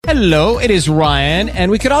Hello, it is Ryan,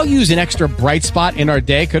 and we could all use an extra bright spot in our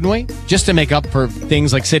day, couldn't we? Just to make up for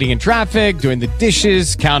things like sitting in traffic, doing the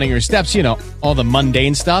dishes, counting your steps, you know, all the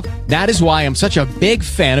mundane stuff. That is why I'm such a big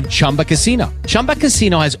fan of Chumba Casino. Chumba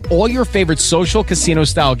Casino has all your favorite social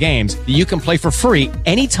casino-style games that you can play for free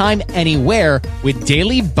anytime, anywhere with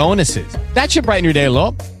daily bonuses. That should brighten your day a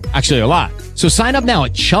little. Actually, a lot. So sign up now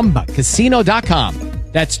at ChumbaCasino.com.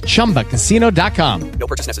 That's ChumbaCasino.com. No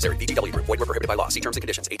purchase necessary. VGW Group. Void where prohibited by law. See terms and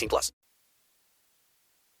conditions. 18+.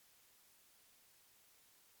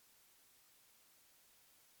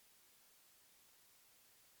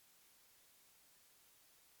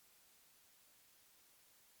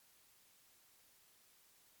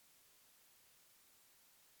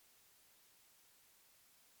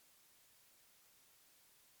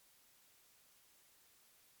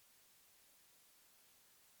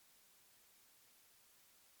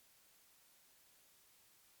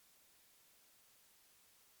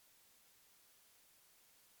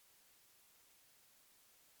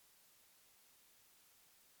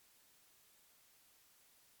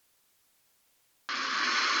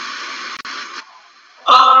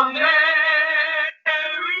 American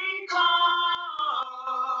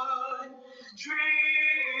dream.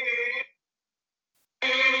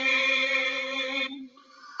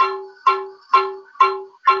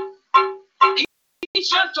 He's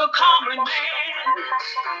just a common man,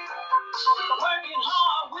 working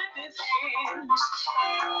hard with his hands.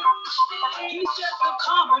 He's just a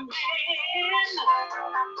common man,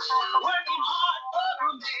 working hard for a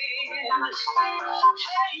man.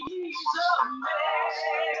 Hey, he's a man.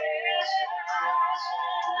 Hey,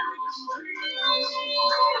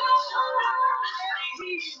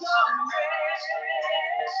 he's a man.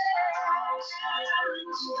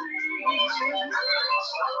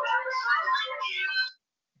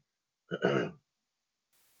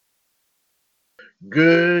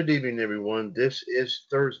 Good evening, everyone. This is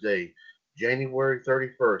Thursday, January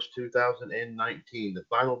 31st, 2019, the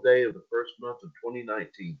final day of the first month of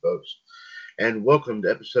 2019, folks. And welcome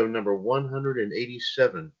to episode number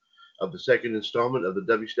 187 of the second installment of the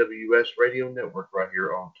WWS Radio Network right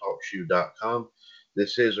here on TalkShoe.com.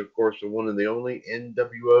 This is, of course, the one and the only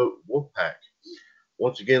NWO Wolfpac.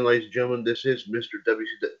 Once again, ladies and gentlemen, this is Mr.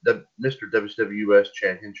 WWS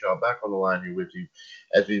Chad Henshaw back on the line here with you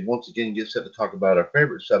as we once again get set to talk about our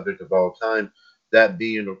favorite subject of all time, that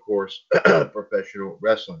being, of course, professional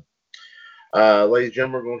wrestling. Ladies and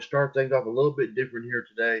gentlemen, we're going to start things off a little bit different here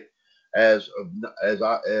today, as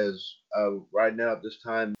right now at this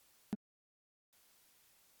time,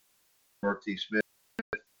 R.T. Smith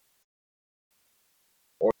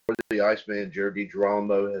or the Iceman Jared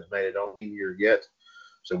DiGirolamo has made it on here yet.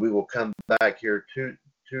 So we will come back here to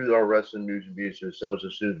our wrestling news and views as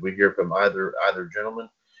soon as we hear from either gentleman.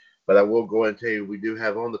 But I will go ahead and tell you, we do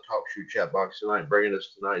have on the Talk Shoe chat box tonight, bringing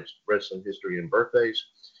us tonight's wrestling history and birthdays,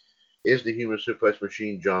 is the Human Suplex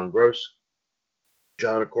Machine, John Gross.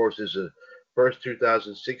 John, of course, is the first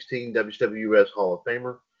 2016 WWS Hall of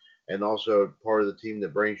Famer and also part of the team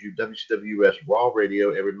that brings you WWS Raw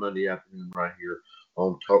Radio every Monday afternoon right here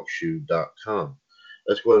on TalkShoe.com.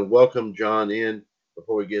 Let's go ahead and welcome John in.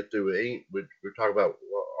 Before we get through it, we're talking about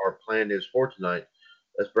what our plan is for tonight.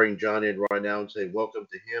 Let's bring John in right now and say welcome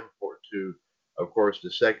to him of course, the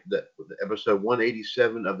episode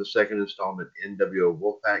 187 of the second installment NWO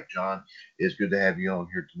Wolfpac. John, it's good to have you on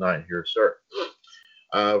here tonight, sir.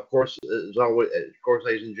 Of course, as always,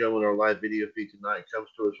 ladies and gentlemen, our live video feed tonight comes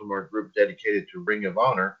to us from our group dedicated to Ring of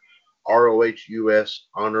Honor, ROHUS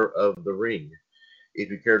Honor of the Ring. If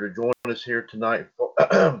you care to join us here tonight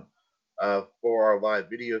for our live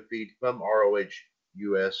video feed from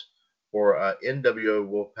ROHUS for NWO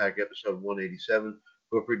Wolfpac episode 187.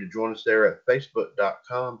 Feel free to join us there at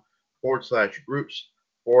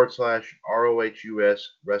facebook.com/groups/ROHUS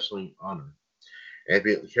Wrestling Honor. And if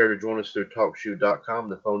you care to join us through TalkShoe.com,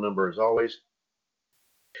 the phone number, as always,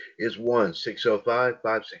 is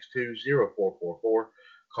 1-605-562-0444.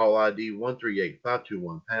 Call ID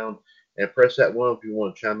 138521#. And press that one if you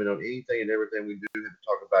want to chime in on anything and everything we do have to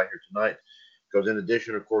talk about here tonight. Because in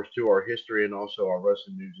addition, of course, to our history and also our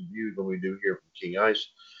wrestling news and views when we do hear from King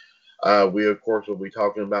Ice, we, of course, will be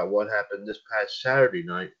talking about what happened this past Saturday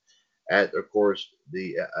night at, of course,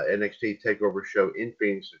 the NXT TakeOver show in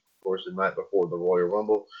Phoenix, of course, the night before the Royal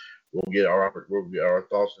Rumble. We'll get our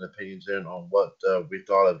thoughts and opinions in on what we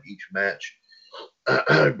thought of each match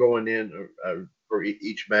going in for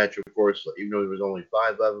each match, of course, even though there was only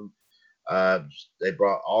 5 of them. They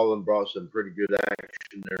brought some pretty good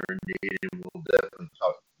action there indeed, and we'll definitely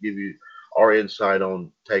give you our insight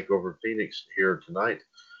on TakeOver Phoenix here tonight.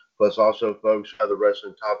 Plus, also, folks, other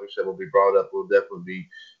wrestling topics that will be brought up. We'll definitely be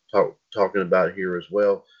talking about here as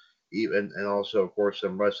well. And also, of course,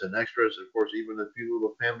 some wrestling extras. Of course, even a few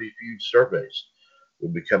little Family Feud surveys will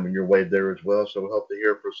be coming your way there as well. So we hope to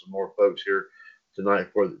hear from some more folks here tonight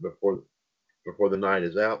before the night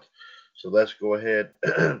is out. So let's go ahead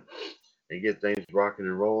and get things rocking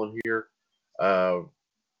and rolling here.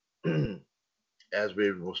 As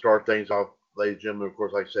we will start things off, ladies and gentlemen, of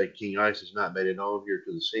course, like I say, King Ice has not made it on here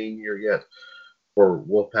to the scene here yet for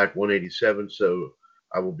Wolfpac 187. So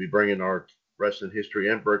I will be bringing our wrestling history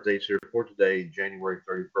and birthdays here for today, January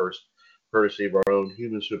 31st, courtesy of our own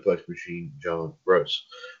human suplex machine, John Gross.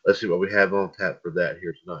 Let's see what we have on tap for that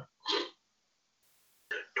here tonight.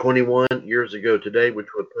 21 years ago today,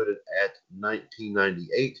 which would put it at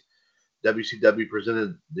 1998, WCW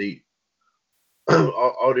presented the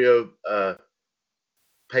audio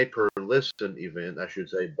pay-per-listen event, I should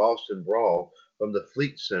say, Boston Brawl, from the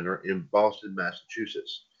Fleet Center in Boston,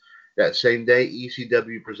 Massachusetts. That same day,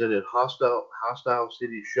 ECW presented Hostile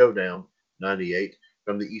City Showdown 98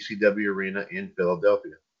 from the ECW Arena in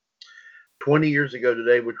Philadelphia. 20 years ago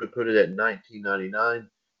today, which would put it at 1999,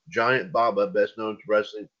 Giant Baba, best known to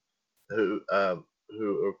wrestling, who of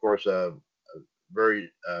course, very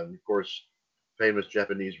of course famous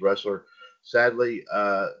Japanese wrestler, sadly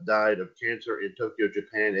died of cancer in Tokyo,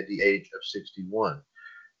 Japan at the age of 61.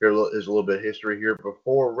 Here is a little bit of history here.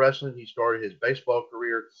 Before wrestling, he started his baseball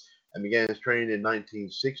career and began his training in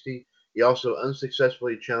 1960. He also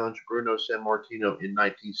unsuccessfully challenged Bruno Sammartino in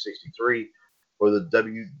 1963 for the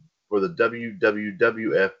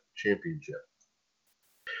WWF Championship.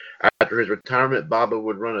 After his retirement, Baba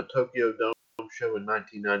would run a Tokyo Dome show in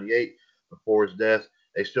 1998. Before his death,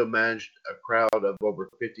 they still managed a crowd of over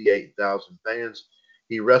 58,000 fans.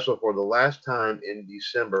 He wrestled for the last time in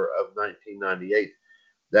December of 1998.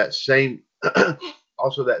 That same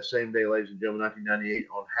day, ladies and gentlemen, 1998,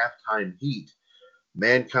 on Halftime Heat,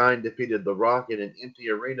 Mankind defeated The Rock in an empty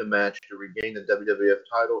arena match to regain the WWF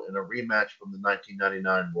title in a rematch from the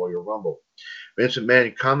 1999 Royal Rumble. Vince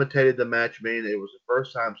McMahon commentated the match, meaning it was the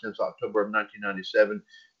first time since October of 1997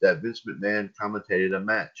 that Vince McMahon commentated a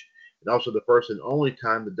match, and also the first and only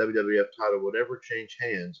time the WWF title would ever change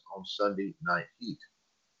hands on Sunday Night Heat.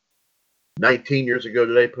 19 years ago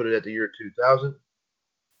today, put it at the year 2000.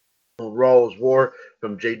 Raw's War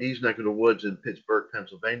from JD's neck of the woods in Pittsburgh,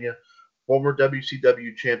 Pennsylvania. Former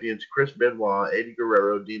WCW champions Chris Benoit, Eddie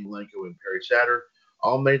Guerrero, Dean Malenko, and Perry Saturn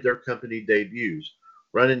all made their company debuts,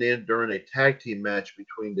 running in during a tag team match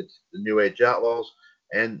between the New Age Outlaws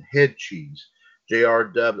and Head Cheese. JR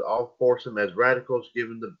dubbed all foursome as Radicals,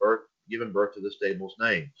 giving birth to the stable's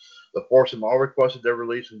name. The foursome all requested their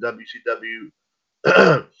release from WCW.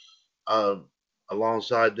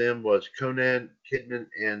 Alongside them was Conan, Kidman,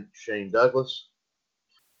 and Shane Douglas.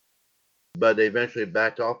 But they eventually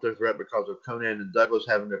backed off their threat because of Conan and Douglas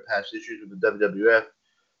having their past issues with the WWF.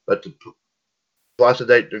 But to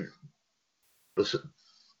placate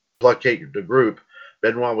the group,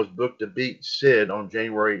 Benoit was booked to beat Sid on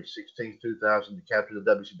January 16, 2000 to capture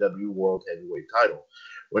the WCW World Heavyweight title.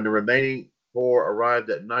 When the remaining four arrived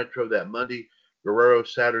at Nitro that Monday, Guerrero,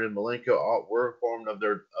 Saturn, and Malenko all were informed of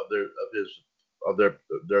their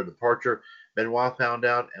departure. Benoit found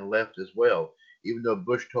out and left as well. Even though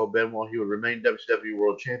Bush told Benoit he would remain WCW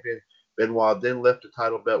World Champion, Benoit then left the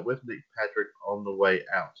title belt with Nick Patrick on the way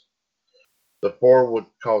out. The four would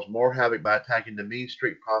cause more havoc by attacking the Mean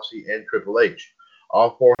Street Posse and Triple H.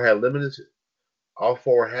 All four had limited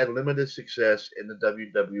success in the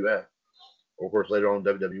WWF, of course later on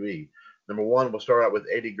WWE. Number one, we'll start out with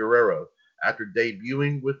Eddie Guerrero. After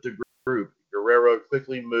debuting with the group, Guerrero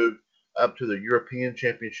quickly moved up to the European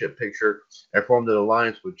Championship picture and formed an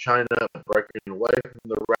alliance with China, breaking away from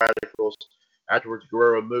the Radicals. Afterwards,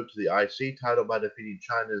 Guerrero moved to the IC title by defeating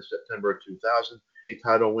China in September of 2000. The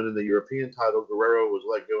title, winning the European title, Guerrero was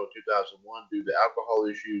let go in 2001 due to alcohol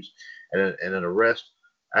issues and an arrest.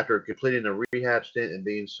 After completing a rehab stint and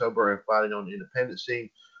being sober and fighting on the independent scene,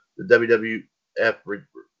 the WWF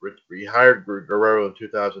rehired Guerrero in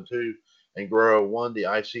 2002, and Guerrero won the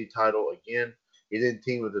IC title again. He then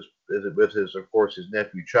teamed with his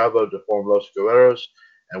nephew Chavo to form Los Guerreros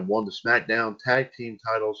and won the SmackDown Tag Team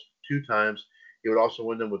titles 2 times. He would also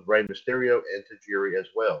win them with Rey Mysterio and Tajiri as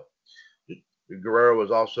well. Guerrero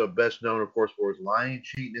was also best known, of course, for his lying,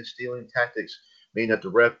 cheating, and stealing tactics, meaning that the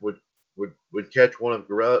ref would catch one of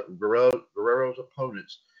Guerrero's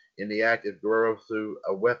opponents in the act if Guerrero threw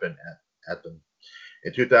a weapon at them.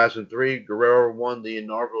 In 2003, Guerrero won the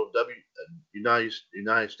inaugural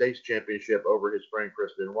United States Championship over his friend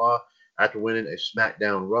Chris Benoit after winning a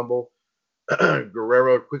SmackDown Rumble.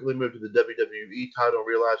 Guerrero quickly moved to the WWE title and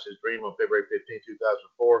realized his dream on February 15,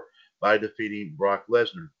 2004. by defeating Brock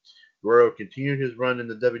Lesnar. Guerrero continued his run in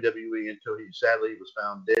the WWE until he sadly was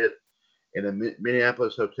found dead in a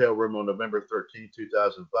Minneapolis hotel room on November 13,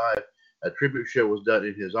 2005. A tribute show was done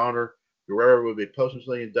in his honor. Guerrero will be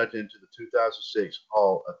posthumously inducted into the 2006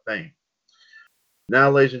 Hall of Fame. Now,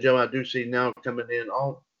 ladies and gentlemen, I do see now coming in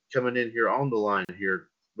here on the line here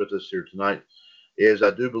with us here tonight is,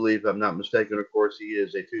 I do believe, if I'm not mistaken, of course, he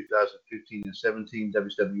is a 2015 and 17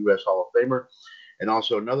 WWS Hall of Famer, and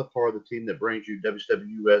also another part of the team that brings you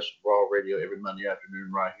WWS Raw Radio every Monday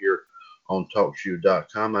afternoon right here on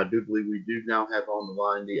TalkShoe.com. I do believe we do now have on the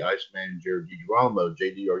line the Iceman, Jared DiGirolamo.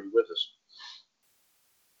 JD, are you with us?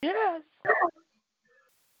 Yes.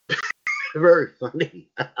 Very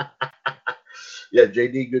funny. Yeah,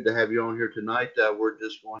 JD, good to have you on here tonight. We're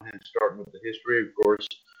just going ahead and starting with the history, of course.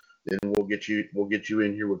 Then we'll get you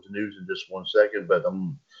in here with the news in just 1 second. But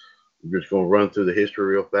I'm just going to run through the history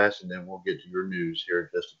real fast, and then we'll get to your news here in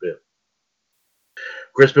just a bit.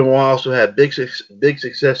 Chris Benoit also had big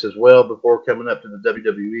success as well before coming up to the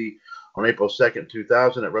WWE on April 2nd,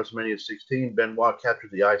 2000 at WrestleMania 16. Benoit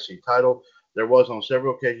captured the IC title. There was on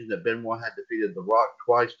several occasions that Benoit had defeated The Rock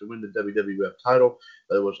twice to win the WWF title,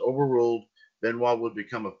 but it was overruled. Benoit would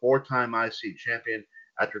become a 4-time IC champion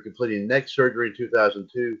after completing neck surgery in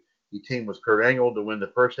 2002. He teamed with Kurt Angle to win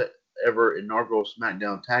the first ever inaugural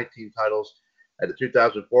SmackDown Tag Team titles. At the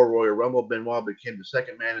 2004 Royal Rumble, Benoit became the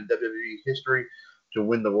second man in WWE history to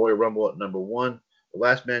win the Royal Rumble at number 1. The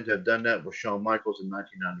last man to have done that was Shawn Michaels in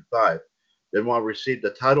 1995. Benoit received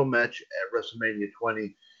a title match at WrestleMania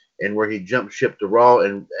 20, and where he jumped ship to Raw,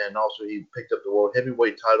 and also he picked up the World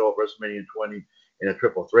Heavyweight title at WrestleMania 20 in a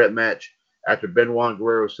triple threat match. After Benoit and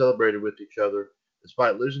Guerrero celebrated with each other,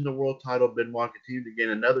 despite losing the world title, Benoit continued to gain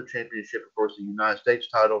another championship, of course, the United States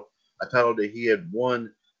title, a title that he had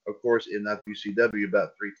won, of course, in WCW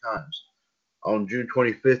about 3 times. On June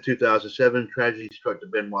 25th, 2007, tragedy struck the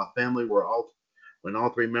Benoit family, when all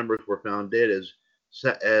 3 members were found dead, and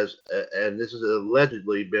this is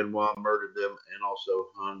allegedly Benoit murdered them and also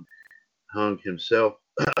hung himself.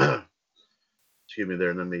 Excuse me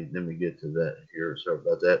there. Let me get to that here. Sorry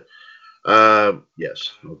about that.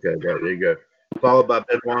 Yes. Okay. There you go. Followed by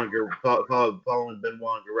following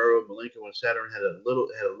Benoit and Guerrero, Malenko and Saturn had a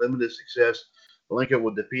limited success. Malenko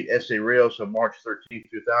would defeat S.A. Rios on March 13,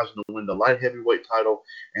 2000 to win the light heavyweight title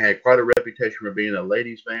and had quite a reputation for being a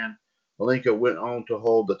ladies' man. Malenko went on to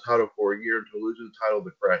hold the title for a year until losing the title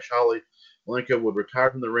to Crash Holly. Malenko would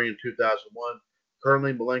retire from the ring in 2001.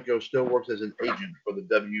 Currently, Malenko still works as an agent for the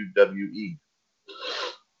WWE.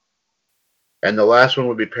 And the last one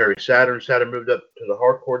would be Perry Saturn. Saturn moved up to the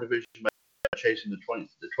hardcore division by chasing the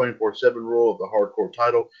 24/7 rule of the hardcore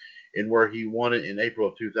title, in where he won it in April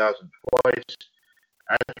of 2000 twice.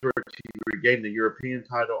 Afterwards, he regained the European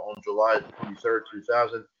title on July 23rd,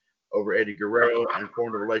 2000 over Eddie Guerrero and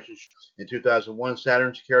formed a relationship. In 2001,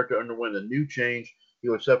 Saturn's character underwent a new change. He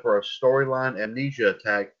would suffer a storyline amnesia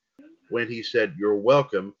attack when he said, "You're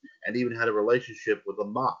welcome," and even had a relationship with a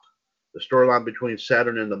mop. The storyline between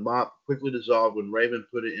Saturn and the mop quickly dissolved when Raven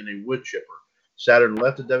put it in a wood chipper. Saturn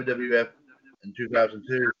left the WWF in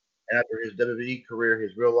 2002, and after his WWE career,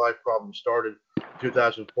 his real-life problems started. In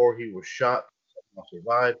 2004, he was shot, somehow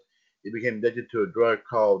survived. He became addicted to a drug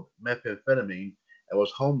called methamphetamine and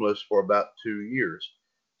was homeless for about 2 years.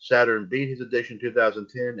 Saturn beat his addiction in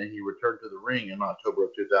 2010, and he returned to the ring in October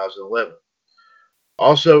of 2011.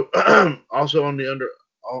 Also on the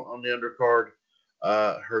undercard,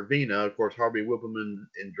 Hervina, of course, Harvey Whippleman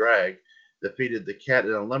in drag, defeated the Cat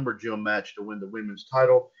in a lumberjill match to win the women's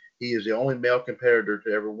title. He is the only male competitor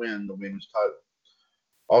to ever win the women's title.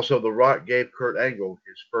 Also, The Rock gave Kurt Angle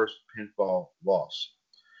his first pinfall loss.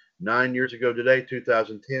 9 years ago today,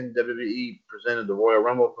 2010, WWE presented the Royal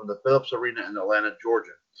Rumble from the Phillips Arena in Atlanta,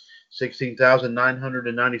 Georgia.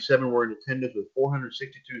 16,997 were in attendance, with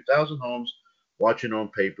 462,000 homes watching on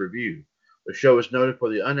pay-per-view. The show is noted for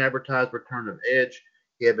the unadvertised return of Edge.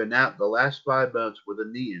 He had been out the last 5 months with a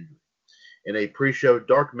knee injury. In a pre-show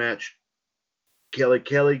dark match, Kelly,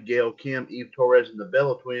 Gail Kim, Eve Torres, and the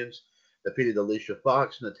Bella Twins defeated Alicia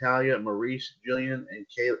Fox, Natalia, Maurice, Jillian, and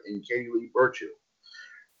Katie Lee Burchill.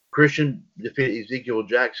 Christian defeated Ezekiel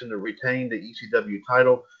Jackson to retain the ECW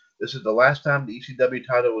title. This is the last time the ECW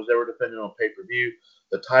title was ever defended on pay-per-view.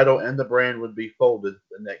 The title and the brand would be folded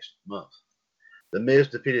the next month. The Miz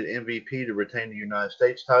defeated MVP to retain the United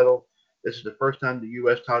States title. This is the first time the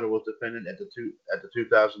U.S. title was defended at the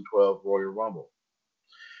 2012 Royal Rumble.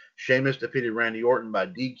 Sheamus defeated Randy Orton by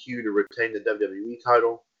DQ to retain the WWE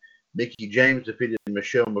title. Mickie James defeated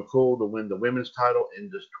Michelle McCool to win the women's title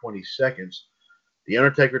in just 20 seconds. The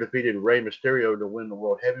Undertaker defeated Rey Mysterio to win the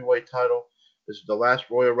World Heavyweight title. This is the last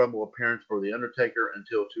Royal Rumble appearance for The Undertaker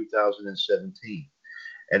until 2017.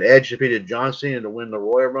 And Edge defeated John Cena to win the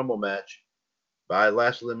Royal Rumble match by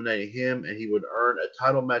last eliminating him, and he would earn a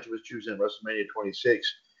title match of his choosing at WrestleMania 26.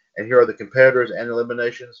 And here are the competitors and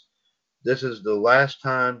eliminations. This is the last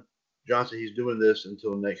time Johnson he's doing this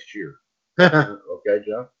until next year. Okay,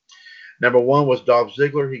 John. Number 1 was Dolph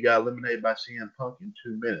Ziggler. He got eliminated by CM Punk in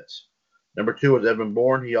 2 minutes. Number 2 was Evan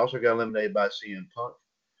Bourne. He also got eliminated by CM Punk.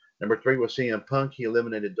 Number 3 was CM Punk. He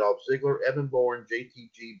eliminated Dolph Ziggler, Evan Bourne,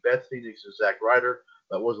 JTG, Beth Phoenix, and Zack Ryder,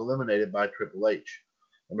 but was eliminated by Triple H.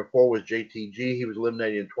 Number 4 was JTG. He was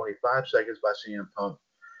eliminated in 25 seconds by CM Punk.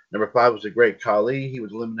 Number 5 was the Great Khali. He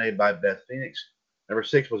was eliminated by Beth Phoenix. Number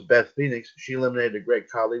 6 was Beth Phoenix. She eliminated the Great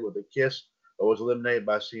Khali with a kiss, but was eliminated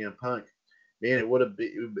by CM Punk. Meaning it would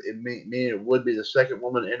be the second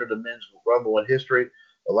woman to enter the Men's Rumble in history.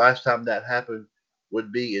 The last time that happened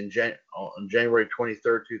would be on January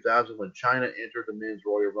 23rd, 2000, when Chyna entered the Men's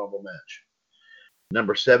Royal Rumble match.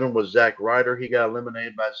 Number 7 was Zack Ryder. He got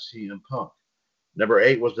eliminated by CM Punk. Number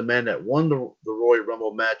 8 was the man that won the Royal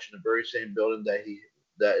Rumble match in the very same building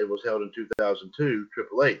that it was held in 2002,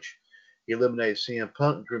 Triple H. He eliminated CM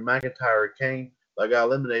Punk, Drew McIntyre, Kane, but got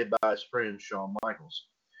eliminated by his friend Shawn Michaels.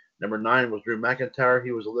 Number 9 was Drew McIntyre.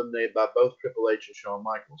 He was eliminated by both Triple H and Shawn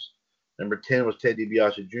Michaels. Number 10 was Ted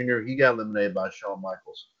DiBiase Jr. He got eliminated by Shawn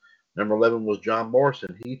Michaels. Number 11 was John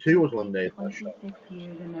Morrison. He too was eliminated by Shawn. 26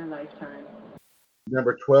 years in their lifetime.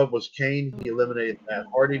 Number 12 was Kane. He eliminated Matt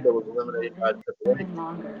Hardy, but was eliminated by Triple H.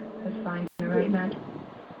 Longer to find the right match.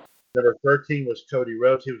 Number 13 was Cody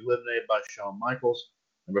Rhodes. He was eliminated by Shawn Michaels.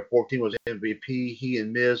 Number 14 was MVP. He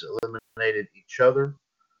and Miz eliminated each other.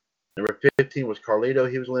 Number 15 was Carlito.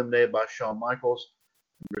 He was eliminated by Shawn Michaels.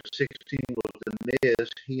 Number 16 was The Miz.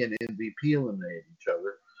 He and MVP eliminated each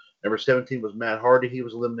other. Number 17 was Matt Hardy. He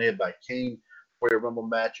was eliminated by Kane for a Rumble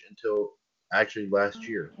match until actually last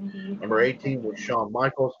year. Number 18 was Shawn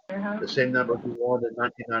Michaels, the same number who won in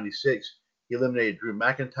 1996. He eliminated Drew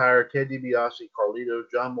McIntyre, Ted DiBiase, Carlito,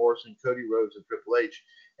 John Morrison, Cody Rhodes, and Triple H,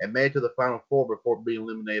 and made it to the Final Four before being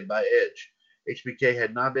eliminated by Edge. HBK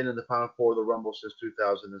had not been in the Final Four of the Rumble since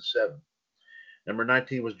 2007. Number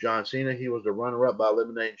 19 was John Cena. He was the runner-up by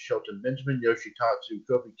eliminating Shelton Benjamin, Yoshitatsu,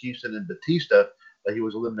 Kofi Kingston, and Batista, but he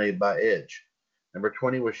was eliminated by Edge. Number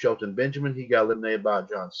 20 was Shelton Benjamin. He got eliminated by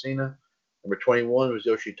John Cena. Number 21 was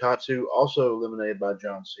Yoshitatsu, also eliminated by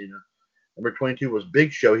John Cena. Number 22 was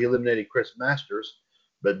Big Show. He eliminated Chris Masters,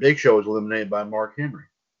 but Big Show was eliminated by Mark Henry.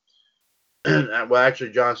 Well,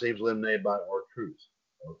 actually, John Cena was eliminated by R-Truth.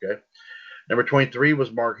 Okay. Number 23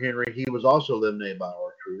 was Mark Henry. He was also eliminated by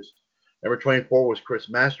R-Truth. Number 24 was Chris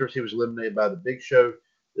Masters. He was eliminated by the Big Show.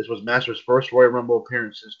 This was Masters' first Royal Rumble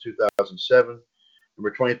appearance since 2007.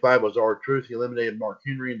 Number 25 was R-Truth. He eliminated Mark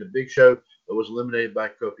Henry in the Big Show, but was eliminated by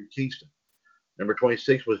Kofi Kingston. Number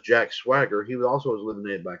 26 was Jack Swagger. He was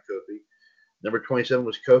eliminated by Kofi. Number 27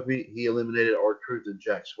 was Kofi. He eliminated R-Truth and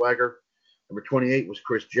Jack Swagger. Number 28 was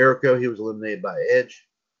Chris Jericho. He was eliminated by Edge.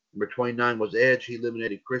 Number 29 was Edge. He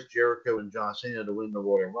eliminated Chris Jericho and John Cena to win the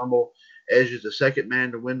Royal Rumble. Edge is the second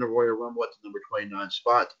man to win the Royal Rumble at the number 29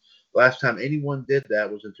 spot. Last time anyone did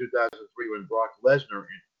that was in 2003 when Brock Lesnar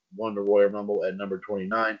won the Royal Rumble at number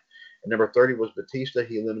 29. And number 30 was Batista.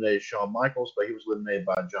 He eliminated Shawn Michaels, but he was eliminated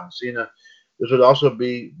by John Cena. This would also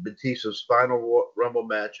be Batista's final Rumble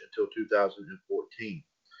match until 2014.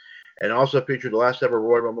 And also featured the last ever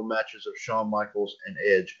Royal Rumble matches of Shawn Michaels and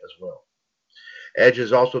Edge as well. Edge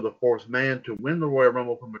is also the fourth man to win the Royal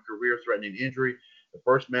Rumble from a career-threatening injury. The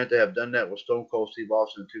first man to have done that was Stone Cold Steve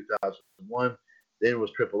Austin in 2001. Then it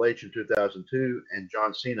was Triple H in 2002 and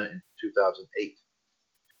John Cena in 2008.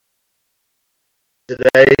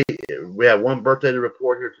 Today, we have one birthday to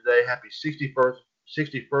report here today. Happy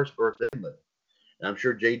 61st birthday, Finley. And I'm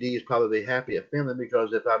sure JD is probably happy at Finley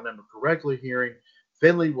because if I remember correctly hearing,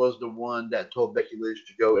 Finley was the one that told Becky Lynch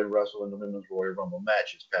to go and wrestle in the Women's Royal Rumble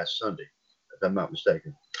match this past Sunday, if I'm not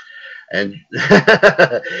mistaken. And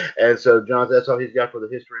and so, John, that's all he's got for the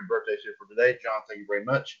history and birthdays here for today. John, thank you very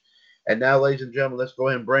much. And now, ladies and gentlemen, let's go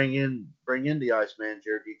ahead and bring in the Iceman,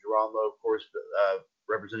 Jared DiGirolamo, of course,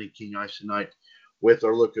 representing King Ice tonight, with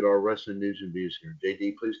our look at our wrestling news and views here.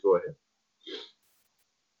 JD, please go ahead.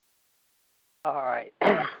 All right.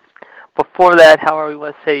 Before that, however, we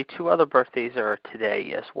want to say two other birthdays are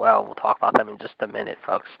today as well. We'll talk about them in just a minute,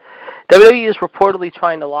 folks. WWE is reportedly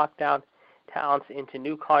trying to lock down talents into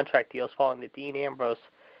new contract deals following the Dean Ambrose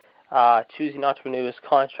choosing not to renew his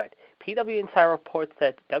contract. PW Insider reports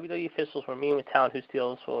that WWE officials were meeting with talent whose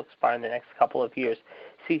deals will expire in the next couple of years,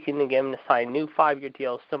 seeking to get them to sign new 5-year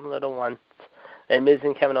deals similar to ones that Miz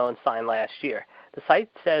and Kevin Owens signed last year. The site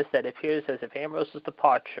says that it appears as if Ambrose's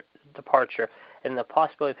departure and the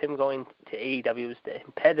possibility of him going to AEW is the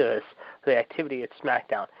impetus for the activity at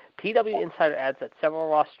SmackDown. PW Insider adds that several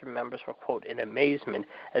roster members were, quote, in amazement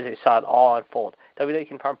as they saw it all unfold. WWE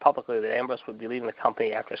confirmed publicly that Ambrose would be leaving the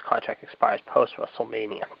company after his contract expires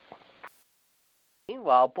post-WrestleMania.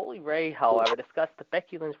 Meanwhile, Bully Ray, however, discussed the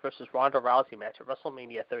Becky Lynch versus Ronda Rousey match at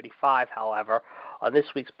WrestleMania 35, however, on this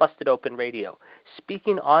week's Busted Open Radio.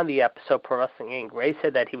 Speaking on the episode Pro Wrestling Inc., Ray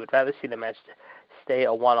said that he would rather see the match stay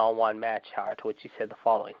a one-on-one match, however, to which he said the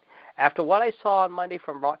following. After what I saw on Monday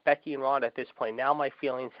from Becky and Ronda at this point, now my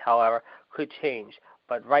feelings, however, could change.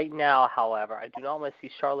 But right now, however, I do not want to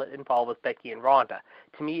see Charlotte involved with Becky and Ronda.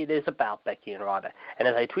 To me, it is about Becky and Ronda. And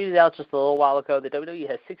as I tweeted out just a little while ago, the WWE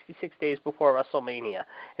has 66 days before WrestleMania.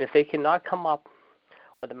 And if they cannot come up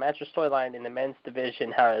with a match or storyline in the men's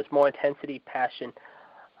division, how there's more intensity, passion,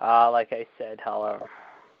 like I said, however.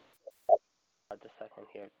 Just a second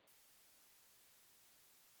here.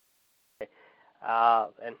 Okay.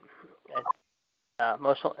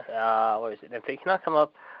 Emotional, what is it? If they cannot come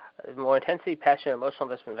up more intensity, passion, and emotional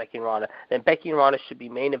investment in Becky and Ronda, then Becky and Ronda should be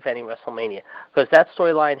main eventing WrestleMania, because that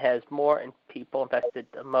storyline has more people invested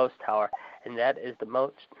the most, however, and that is the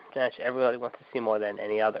most match everybody wants to see more than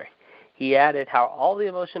any other. He added how all the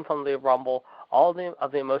emotion from the Rumble, all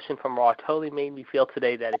of the emotion from Raw totally made me feel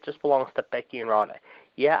today that it just belongs to Becky and Ronda.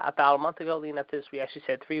 Yeah, about a month ago leading up to this, we actually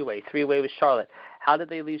said three-way with Charlotte. How did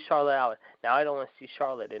they leave Charlotte out? Now I don't want to see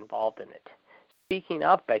Charlotte involved in it. Speaking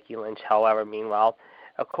of Becky Lynch, however, meanwhile,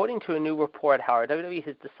 according to a new report, however, WWE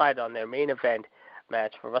has decided on their main event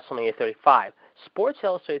match for WrestleMania 35. Sports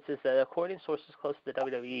Illustrated says that according to sources close to the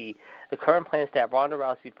WWE, the current plan is to have Ronda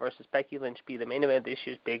Rousey versus Becky Lynch be the main event of this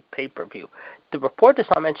year's big pay-per-view. The report does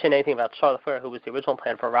not mention anything about Charlotte Flair, who was the original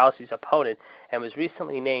plan for Rousey's opponent and was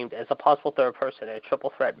recently named as a possible third person in a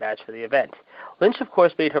triple threat match for the event. Lynch, of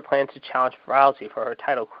course, made her plans to challenge Rousey for her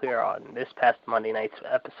title clear on this past Monday night's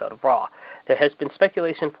episode of Raw. There has been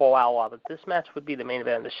speculation for a while that this match would be the main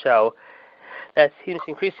event of the show. That seems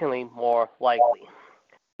increasingly more likely.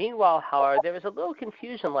 Meanwhile, however, there was a little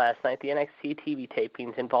confusion last night, the NXT TV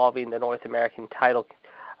tapings involving the North American title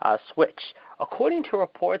switch. According to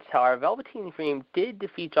reports, however, Velveteen Dream did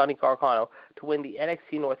defeat Johnny Gargano to win the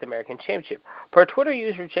NXT North American Championship. Per Twitter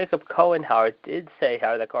user Jacob Cohen, however, did say,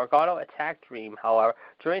 however, that Gargano attacked Dream, however,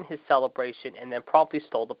 during his celebration and then promptly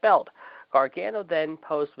stole the belt. Gargano then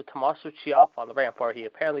posed with Tommaso Ciampa on the ramp, where he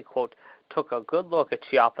apparently, quote, took a good look at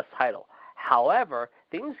Ciampa's title. However,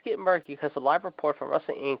 things get murky because a live report from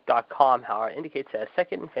WrestlingInc.com, however, indicates that a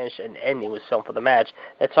second finish and ending was filmed for the match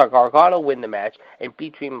that saw Gargano win the match and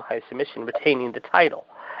beat Dream by submission, retaining the title.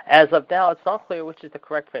 As of now, it's not clear which is the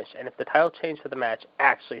correct finish, and if the title change for the match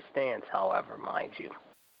actually stands, however, mind you.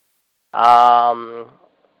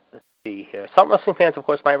 Let's see here. Some wrestling fans, of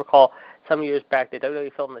course, might recall some years back that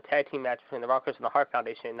WWE filmed the tag team match between the Rockers and the Hart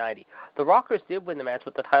Foundation in '90. The Rockers did win the match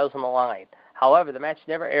with the titles on the line. However, the match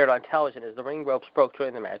never aired on television as the ring ropes broke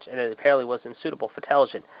during the match, and it apparently wasn't suitable for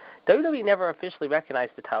television. WWE never officially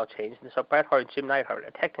recognized the title change, and so Bret Hart and Jim Neidhart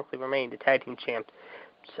technically remained the tag team champs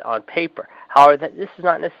on paper. However, this is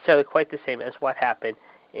not necessarily quite the same as what happened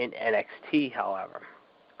in NXT, however.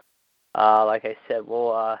 Like I said,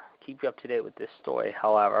 we'll keep you up to date with this story,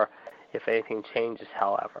 however, if anything changes,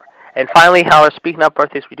 however. And finally, however, speaking of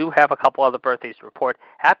birthdays, we do have a couple other birthdays to report.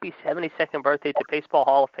 Happy 72nd birthday to Baseball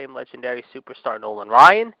Hall of Fame legendary superstar Nolan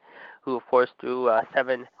Ryan, who, of course, threw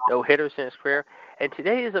 7 no-hitters in his career. And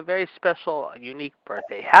today is a very special, unique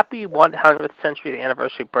birthday. Happy 100th century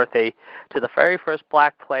anniversary birthday to the very first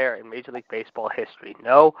black player in Major League Baseball history.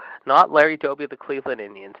 No, not Larry Doby of the Cleveland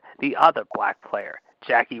Indians, the other black player,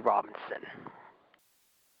 Jackie Robinson.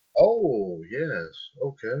 Oh, yes.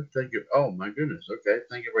 Okay. Thank you. Oh, my goodness. Okay.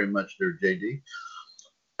 Thank you very much there, JD.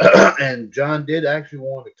 And John did actually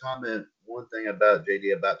want to comment one thing about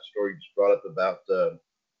JD, about the story you just brought up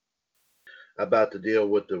about the deal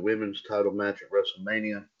with the women's title match at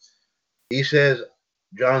WrestleMania. He says,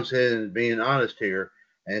 John says, being honest here,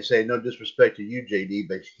 and say no disrespect to you, JD,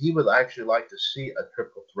 but he would actually like to see a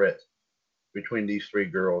triple threat between these 3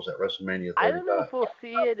 girls at WrestleMania 35. I don't know if we'll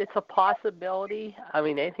see it. It's a possibility. I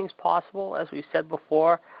mean, anything's possible, as we said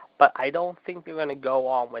before, but I don't think they're going to go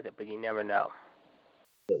on with it, but you never know.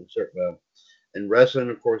 Well, in wrestling,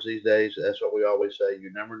 of course, these days, that's what we always say.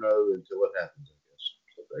 You never know until it happens, I guess.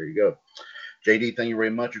 So there you go. JD, thank you very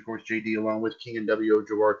much. Of course, JD, along with King and NWO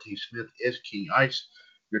Joe R.T. Smith, is King Ice,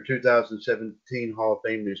 your 2017 Hall of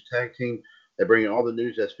Fame News Tag Team. They bring in all the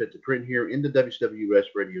news that's fit to print here in the WCWS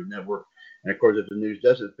Radio Network. And, of course, if the news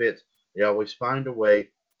doesn't fit, they always find a way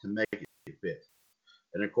to make it fit.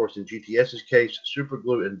 And, of course, in GTS's case, super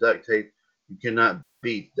glue and duct tape, you cannot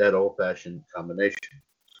beat that old-fashioned combination.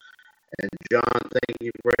 And John, thank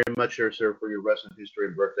you very much, sir, for your wrestling history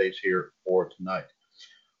and birthdays here for tonight.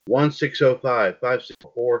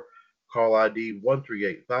 1605-564, call ID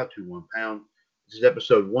 138-521#. This is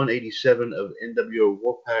episode 187 of NWO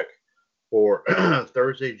Wolfpac for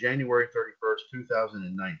Thursday, January 31st,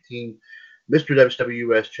 2019. Mr.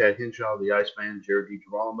 WWS, Chad Henshaw, the Iceman, Jared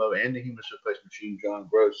DiGirolamo, and the Human Suplex Machine, John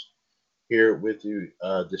Gross, here with you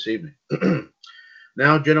this evening.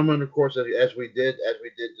 Now, gentlemen, of course, as we did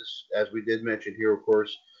mention here, of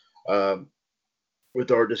course,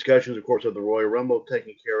 with our discussions, of course, of the Royal Rumble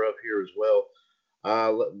taken care of here as well.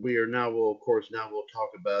 We'll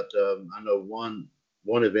talk about. I know one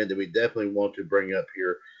event that we definitely want to bring up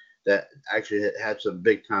here that actually had some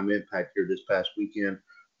big time impact here this past weekend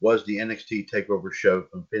was the NXT Takeover show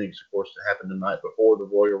from Phoenix, of course, that happened the night before the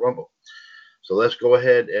Royal Rumble. So let's go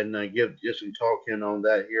ahead and give some talking on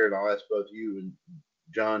that here, and I'll ask both you and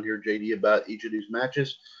John here, JD, about each of these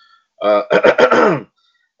matches.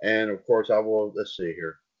 And of course, I will. Let's see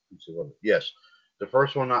here. Yes, the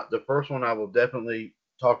first one I will definitely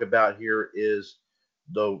talk about here is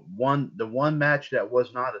the one match that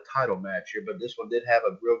was not a title match here, but this one did have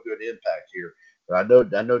a real good impact here. But I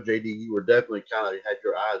know, JD, you were definitely kind of had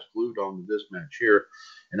your eyes glued on this match here,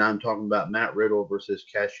 and I'm talking about Matt Riddle versus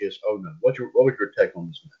Cassius Ohno. What was your take on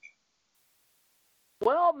this match?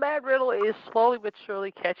 Well, Matt Riddle is slowly but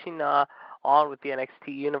surely catching on with the NXT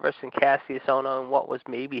universe, and Cassius Ohno in what was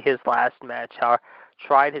maybe his last match.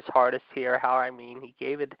 Tried his hardest here. He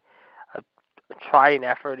gave it a trying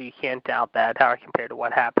effort. You can't doubt that. Compared to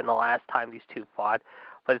what happened the last time these two fought.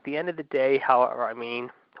 But at the end of the day,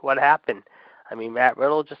 what happened? Matt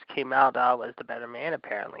Riddle just came out as the better man,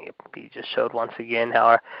 apparently. He just showed once again,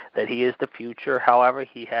 that he is the future. However,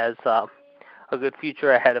 he has a good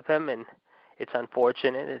future ahead of him, and it's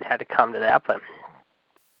unfortunate it had to come to that, but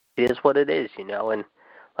it is what it is, And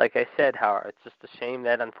like I said, it's just a shame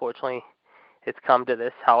that, unfortunately, it's come to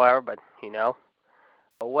this, but, oh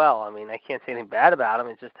well. I can't say anything bad about him.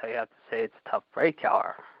 It's just how you have to say it's a tough break,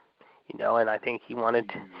 And I think he wanted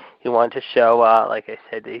to show, like I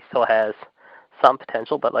said, that he still has some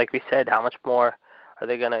potential, but like we said, how much more are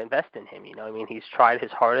they going to invest in him? He's tried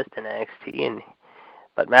his hardest in NXT,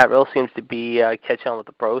 but Matt Riddle seems to be catching on with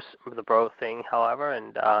the bro thing, however,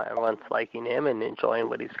 and everyone's liking him and enjoying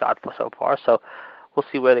what he's got so far. So we'll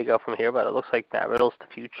see where they go from here, but it looks like Matt Riddle's the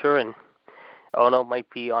future, and Ohno might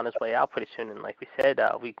be on his way out pretty soon. And like we said,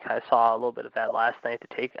 we kind of saw a little bit of that last night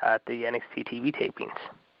at the NXT TV tapings.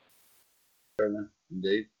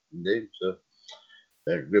 Indeed. So,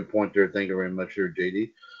 good point there. Thank you very much, here,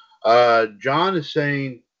 JD. John is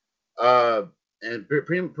saying, and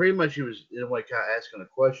pretty much he was in a way kind of asking a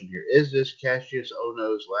question here: is this Cassius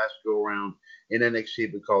Ohno's last go around in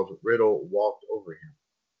NXT because Riddle walked over him?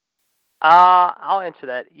 I'll answer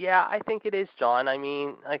that. Yeah, I think it is, John.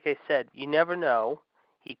 Like I said, you never know.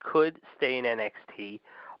 He could stay in NXT,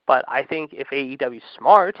 but I think if AEW's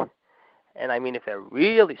smart, and if they're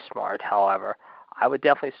really smart, however, I would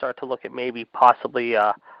definitely start to look at maybe possibly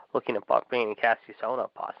looking at bringing Cassius Ohno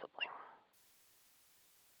possibly.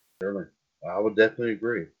 Certainly. I would definitely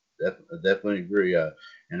agree. Definitely agree.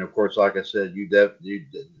 And of course, like I said, you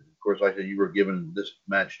were giving this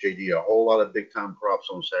match, JD, a whole lot of big time props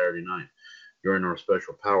on Saturday night during our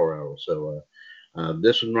special power hour. So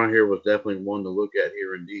this one right here was definitely one to look at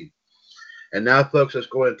here, indeed. And now, folks, let's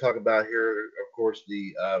go ahead and talk about here. Of course,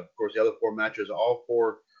 the other four matches, all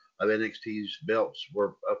four of NXT's belts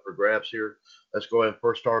were up for grabs here. Let's go ahead and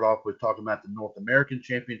first start off with talking about the North American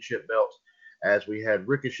Championship belts, as we had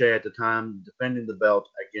Ricochet at the time defending the belt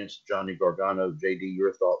against Johnny Gargano. JD,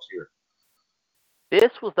 your thoughts here?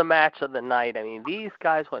 This was the match of the night. These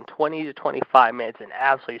guys went 20 to 25 minutes and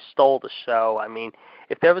absolutely stole the show.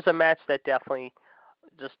 If there was a match that definitely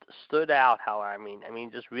just stood out,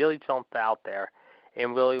 just really jumped out there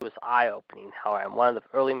and really was eye-opening, one of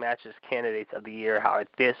the early matches candidates of the year,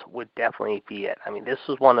 this would definitely be it. This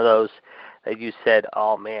was one of those that you said,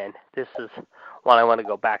 oh man, this is one I want to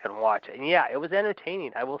go back and watch. And yeah, it was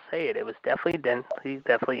entertaining. I will say it. It was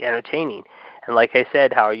definitely entertaining. And like I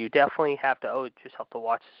said, Howard, you definitely have to owe it yourself to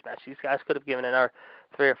watch this match. These guys could have given another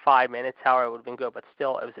 3 or 5 minutes, Howard, it would have been good. But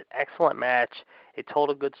still, it was an excellent match. It told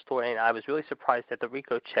a good story, and I was really surprised that the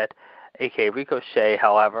Ricochet,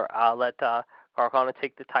 however, let Gargano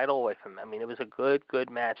take the title away from him. It was a good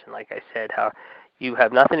match. And like I said, Howard, you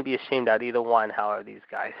have nothing to be ashamed of either one, however, these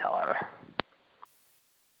guys, however.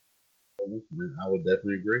 I would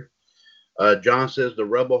definitely agree. John says the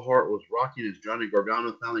Rebel Heart was rocking as Johnny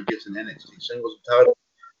Gargano finally gets an NXT Singles title,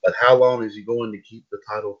 but how long is he going to keep the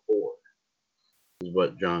title for? is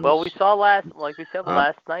what John Well, we is. saw like we said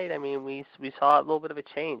last night. I mean, we saw a little bit of a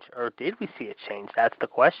change, or did we see a change? That's the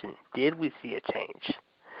question. Did we see a change?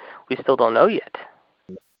 We still don't know yet.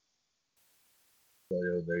 So,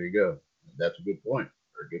 there you go. That's a good point.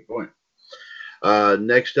 Very good point.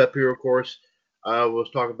 Next up here, of course, we'll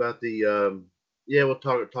talk about the we'll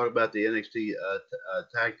talk about the NXT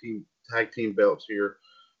tag team belts here.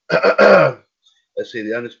 Let's see,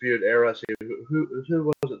 the Undisputed Era. Let's see, who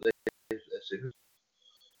was it? Let's see, who's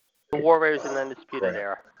The War Raiders in the Undisputed crap.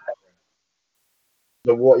 Era.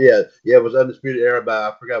 The war, it was Undisputed Era, but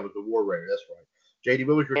I forgot it was the War Raider. That's right. JD,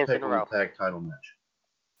 what was your take on the tag title match?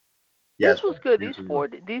 This was good. These four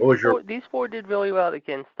did really well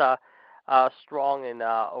against Strong and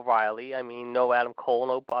O'Reilly. I mean, no Adam Cole,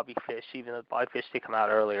 no Bobby Fish, even though Bobby Fish did come out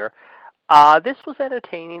earlier. This was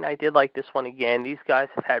entertaining. I did like this one again. These guys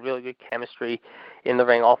have had really good chemistry in the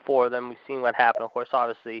ring, all four of them. We've seen what happened, of course,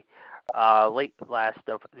 obviously,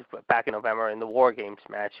 back in November in the War Games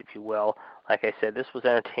match, if you will. Like I said, this was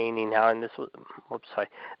entertaining now, and this was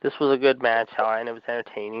a good match, however, and it was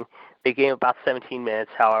entertaining. They gave about 17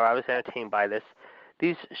 minutes, however, I was entertained by this.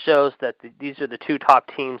 These shows that these are the two top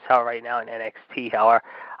teams, however, right now in NXT, however.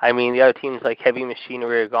 I mean, the other teams like Heavy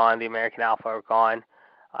Machinery are gone, the American Alpha are gone.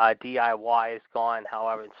 DIY is gone,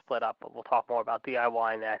 however, and split up. But we'll talk more about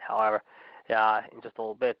DIY and that, however, in just a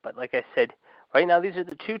little bit. But like I said, right now these are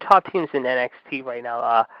the two top teams in NXT right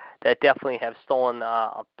now that definitely have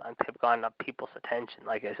have gotten up people's attention.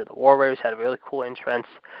 Like I said, the War Raiders had a really cool entrance.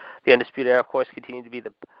 The Undisputed Era, of course, continue to be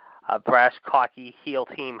the brash, cocky heel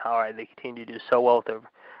team. However, they continue to do so well with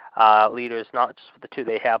their leaders, not just with the two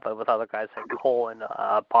they have, but with other guys like Cole and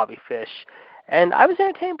Bobby Fish. And I was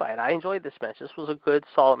entertained by it. I enjoyed this match. This was a good,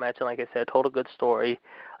 solid match, and like I said, told a good story.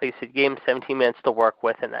 Like I said, gave him 17 minutes to work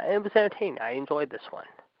with, and it was entertaining. I enjoyed this one.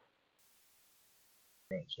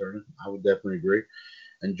 Right, certainly. I would definitely agree.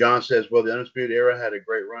 And John says, well, the Undisputed Era had a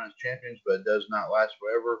great run as champions, but it does not last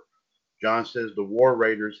forever. John says the War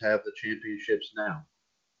Raiders have the championships now.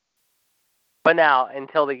 But now,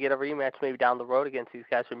 until they get a rematch maybe down the road against these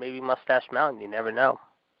guys, or maybe Mustache Mountain, you never know.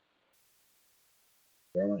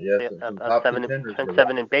 Well, yes, some top contenders. I've spent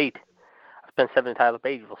 7 in bait. I've spent 7 in Tyler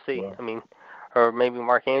Bate. We'll see. Well, I mean, or maybe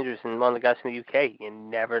Mark Andrews and one of the guys from the UK. You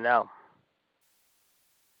never know.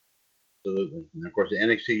 Absolutely. And of course, the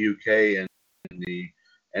NXT UK and the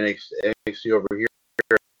NXT over here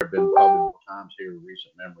have been probably more times here in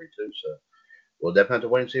recent memory, too. So we'll definitely have to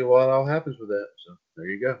wait and see what all happens with that. So there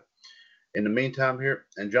you go. In the meantime here,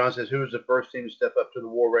 and John says, who was the first team to step up to the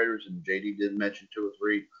War Raiders? And JD did mention 2 or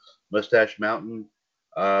 3. Mustache Mountain.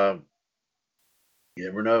 You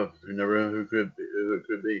never know. You never know who it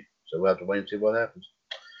could be. So we'll have to wait and see what happens.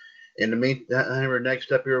 In the meantime,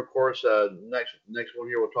 next up here, of course, next one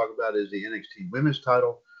here we'll talk about is the NXT Women's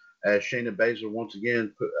Title, as Shayna Baszler once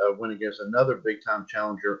again went against another big-time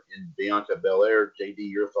challenger in Bianca Belair. JD,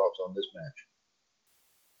 your thoughts on this match?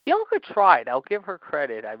 Bianca tried. I'll give her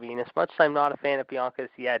credit. I mean, as much as I'm not a fan of Bianca's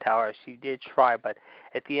yet, however, she did try. But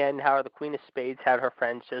at the end, however, the Queen of Spades had her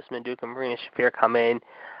friends Jessamine Duke and Marina Shafir come in.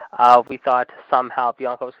 We thought somehow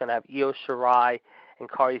Bianca was going to have Io Shirai and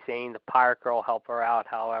Kairi Sane, the Pirate Girl, help her out,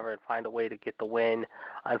 however, and find a way to get the win.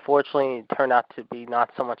 Unfortunately, it turned out to be not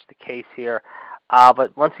so much the case here.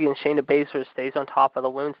 But once again, Shayna Baszler stays on top of the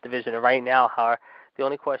women's division. And right now, however, the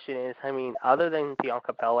only question is, I mean, other than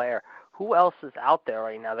Bianca Belair, who else is out there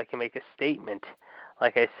right now that can make a statement,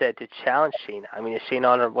 like I said, to challenge Shayna? I mean, is Shayna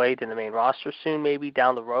on her way to the main roster soon, maybe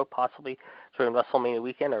down the road, possibly during WrestleMania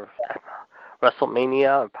weekend or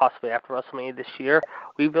WrestleMania, or possibly after WrestleMania this year?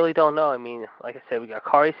 We really don't know. I mean, like I said, we got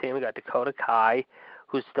Kairi Sane, we got Dakota Kai,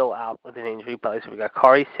 who's still out with an injury, but like I said, we got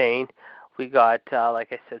Kairi Sane, we got,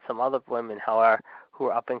 like I said, some other women, however, who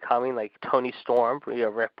are up and coming, like Toni Storm, Rhea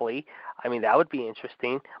Ripley. I mean, that would be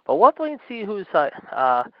interesting. But we'll have to wait and see who's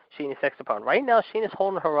Shayna's next opponent. Right now, Shayna's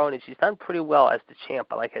holding her own, and she's done pretty well as the champ.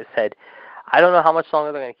 But like I said, I don't know how much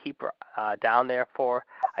longer they're going to keep her down there for.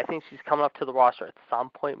 I think she's coming up to the roster at some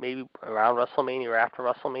point, maybe around WrestleMania or after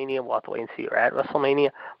WrestleMania. We'll have to wait and see her at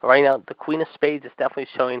WrestleMania. But right now, the Queen of Spades is definitely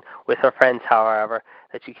showing with her friends, however,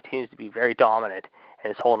 that she continues to be very dominant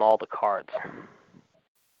and is holding all the cards.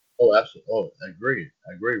 Oh, absolutely. Oh, I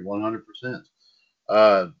agree,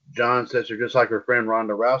 100%. John says they're just like her friend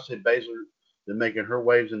Ronda Rousey. Baszler been making her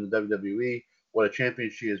waves in the WWE. What a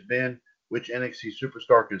champion she has been. Which NXT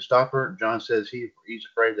superstar can stop her? John says he's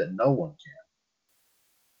afraid that no one can.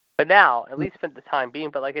 But now, at least for the time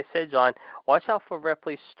being, but like I said, John, watch out for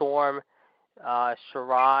Ripley, Storm,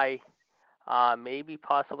 Shirai, maybe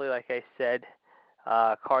possibly, like I said,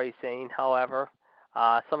 Kairi Sane, however.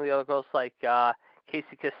 Some of the other girls like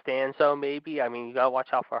Casey Costanzo, maybe. I mean, you got to watch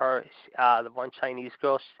out for her. The one Chinese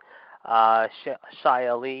girl,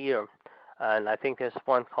 Shia Lee, and I think there's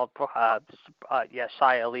one called,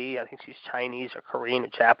 Shia Lee. I think she's Chinese or Korean or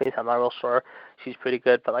Japanese. I'm not real sure. She's pretty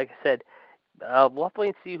good. But like I said, we'll have to wait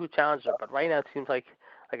and see who challenges her. But right now it seems like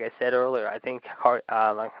I said earlier, I think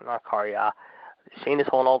Shane is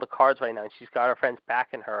holding all the cards right now, and she's got her friends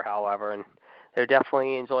backing her, however, and they're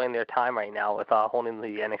definitely enjoying their time right now with holding the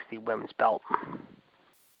NXT Women's belt.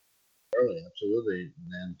 Absolutely.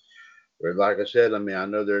 And like I said, I mean, I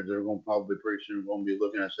know they're going to probably pretty soon going to be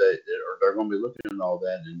looking at or they're going to be looking at all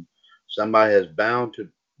that, and somebody has bound to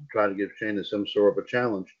try to give Shayna some sort of a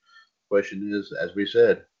challenge. The question is, as we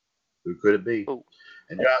said, who could it be? Ooh.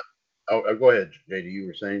 And John, go ahead, JD. You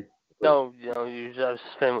were saying? No, you just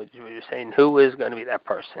finished what you were saying. Who is going to be that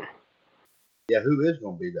person? Yeah, who is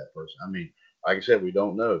going to be that person? I mean, like I said, we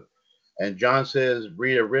don't know. And John says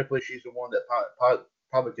Rhea Ripley, she's the one that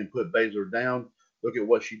probably can put Baszler down. Look at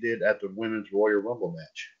what she did at the Women's Royal Rumble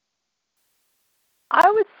match. I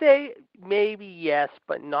would say maybe yes,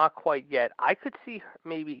 but not quite yet. I could see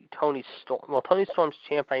maybe Toni Storm. Well, Toni Storm's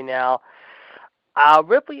champ right now.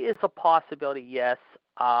 Ripley is a possibility, yes.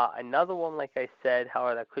 Another one, like I said,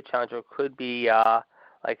 however, that could challenge her could be,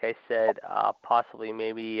 like I said, possibly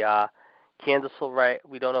maybe Candice LeRae.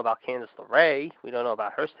 We don't know about Candice LeRae. We don't know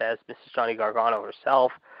about her status. Mrs. Johnny Gargano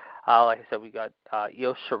herself. Like I said, we got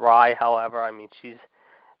Io Shirai, however. I mean, she's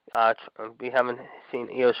we haven't seen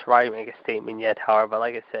Io Shirai make a statement yet, however.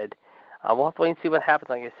 Like I said, we'll have to wait and see what happens.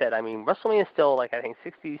 Like I said, I mean, WrestleMania is still, like, I think,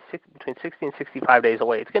 between 60 and 65 days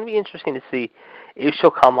away. It's going to be interesting to see if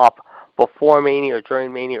she'll come up before Mania or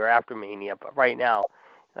during Mania or after Mania. But right now,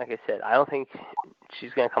 like I said, I don't think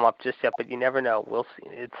she's going to come up just yet, but you never know. We'll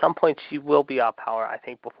see. At some point, she will be off power, I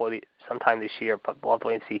think, sometime this year, but we'll have to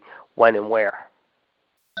wait and see when and where.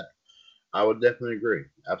 I would definitely agree.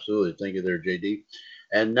 Absolutely. Thank you there, JD.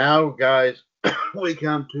 And now, guys, we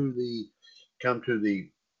come to the,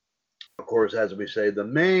 of course, as we say, the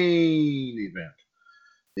main event.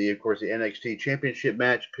 The NXT Championship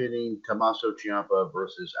match pitting Tommaso Ciampa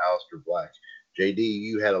versus Aleister Black. JD,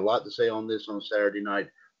 you had a lot to say on this on Saturday night.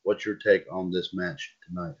 What's your take on this match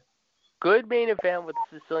tonight? Good main event with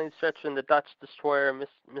the Sicilian Stretcher and the Dutch Destroyer. Miss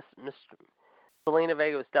Selena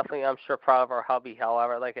Vega was definitely, I'm sure, proud of her hubby.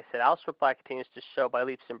 However, like I said, Aleister Black continues to show by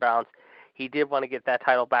leaps and bounds he did want to get that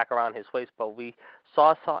title back around his waist, but we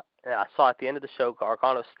saw at the end of the show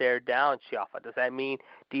Gargano stared down Ciampa. Does that mean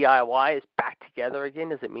DIY is back together again?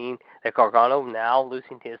 Does it mean that Gargano now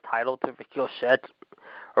losing his title to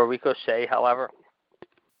Ricochet, however,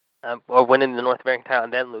 or winning the North American title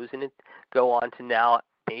and then losing it, go on to now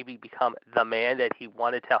maybe become the man that he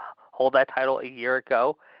wanted to hold that title a year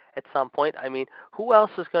ago at some point? I mean, who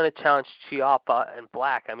else is going to challenge Ciampa and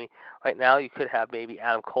Black? I mean, right now you could have maybe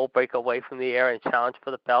Adam Cole break away from the air and challenge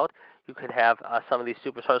for the belt. You could have some of these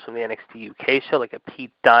superstars from the NXT UK show, like a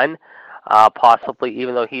Pete Dunne, possibly,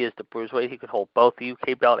 even though he is the bruiserweight, he could hold both the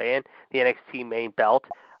UK belt and the NXT main belt.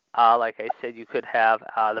 Like I said, you could have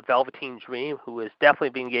the Velveteen Dream, who is definitely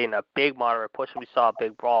been getting a big moderate push, and we saw a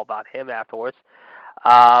big brawl about him afterwards.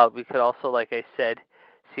 We could also, like I said,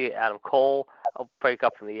 see Adam Cole break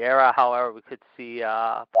up from the era. However, we could see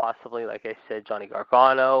possibly, like I said, Johnny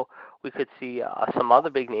Gargano. We could see some other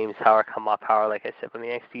big names, however, come up. However, like I said, from the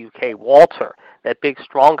NXT UK, Walter, that big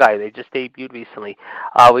strong guy they just debuted recently.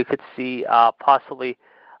 We could see possibly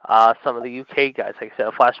some of the UK guys, like I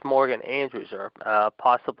said, Flash Morgan Andrews, or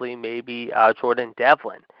possibly maybe Jordan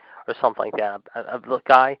Devlin or something like that. A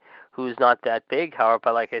guy who's not that big, however,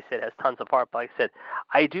 but like I said, has tons of heart. But like I said,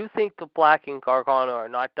 I do think the Black and Gargano are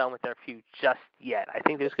not done with their feud just yet. I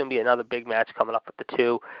think there's going to be another big match coming up with the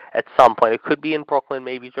two at some point. It could be in Brooklyn,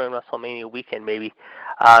 maybe during WrestleMania weekend, maybe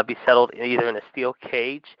be settled either in a steel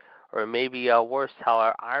cage or maybe worse,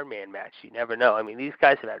 our Iron Man match. You never know. I mean, these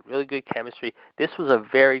guys have had really good chemistry. This was a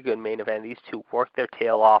very good main event. These two worked their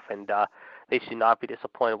tail off, and they should not be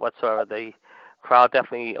disappointed whatsoever. The crowd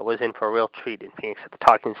definitely was in for a real treat in Phoenix at the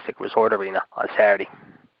Talking Stick Resort Arena on Saturday.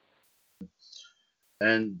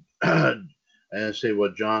 And see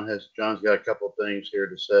what John's got a couple of things here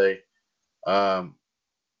to say.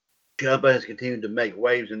 Ciampa has continued to make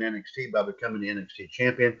waves in NXT by becoming the NXT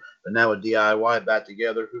champion, but now with DIY back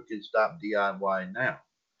together, who can stop DIY now?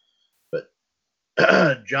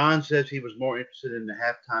 But John says he was more interested in the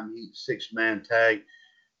halftime heat 6-man tag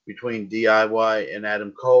between DIY and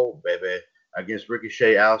Adam Cole, baby, against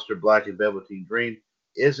Ricochet, Aleister Black, and Velveteen Dream.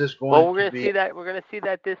 Is this going Well, we're to be... see that. We're going to see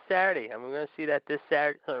that this Saturday. I mean, we're going to see that this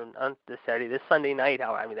Sunday night.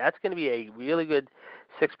 I mean, that's going to be a really good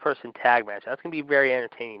 6-person tag match. That's going to be very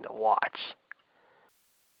entertaining to watch.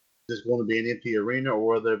 this going to be an empty arena or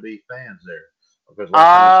will there be fans there? Because last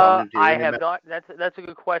time we saw an empty I arena have not. That's a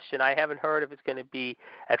good question. I haven't heard if it's going to be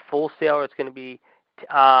at Full Sail or it's going to be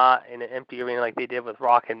in an empty arena like they did with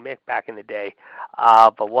Rock and Mick back in the day.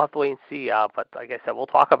 But we'll have to wait and see. But like I said, we'll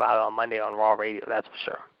talk about it on Monday on Raw Radio. That's for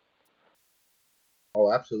sure.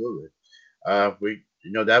 Oh, absolutely. That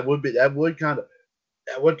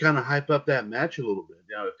would kind of hype up that match a little bit,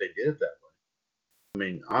 if they did it that way. I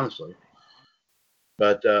mean, honestly.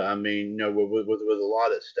 But with a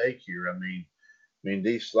lot at stake here, I mean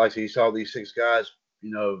these, like you saw these 6 guys,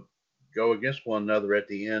 go against one another at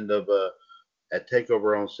the end of at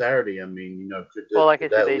Takeover on Saturday. I mean, Like I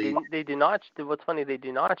said, they do not. What's funny, they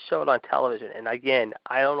do not show it on television. And again,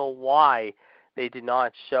 I don't know why they did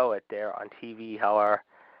not show it there on TV. However,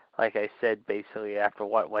 like I said, basically after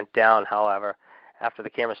what went down, however, after the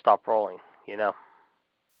camera stopped rolling,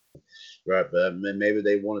 Right, but maybe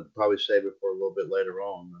they wanted to probably save it for a little bit later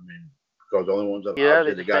on. I mean, because the only ones that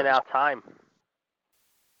they just ran out of time.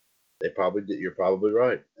 They probably did. You're probably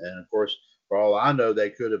right. And of course, for all I know, they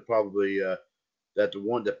could have probably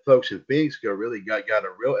the folks in Phoenix really got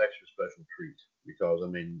a real extra special treat because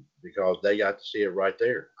they got to see it right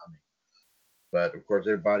there. But of course,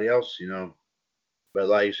 everybody else, But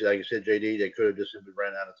like you said, JD, they could have just simply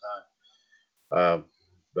ran out of time.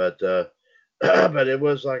 But it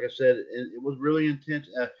was, like I said, it was really intense.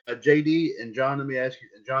 JD and John, let me ask you.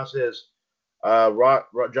 John says,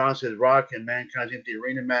 John says Rock and Mankind's empty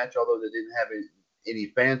arena match, although they didn't have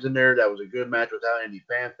any fans in there, that was a good match without any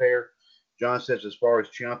fanfare. John says as far as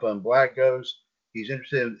Ciampa and Black goes, he's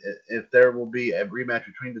interested in if there will be a rematch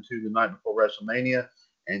between the two the night before WrestleMania.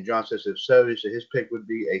 And John says if so, he said his pick would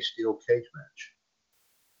be a steel cage match.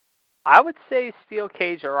 I would say Steel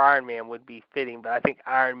Cage or Iron Man would be fitting, but I think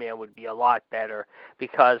Iron Man would be a lot better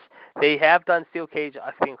because they have done Steel Cage,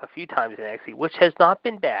 I think, a few times in NXT, which has not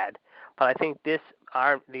been bad. But I think the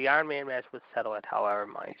Iron Man match would settle it, however,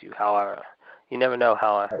 mind you. However, you never know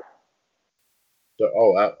how.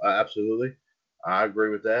 So, absolutely. I agree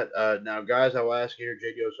with that. Now, guys, I will ask you here,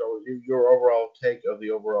 JD, I'll start with you, your overall take of the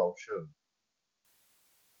overall show.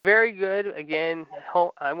 Very good. Again,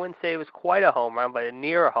 I wouldn't say it was quite a home run, but a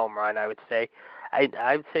near a home run, I would say.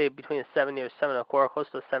 I would say between a 7 or 7.25, close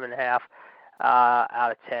to a 7.5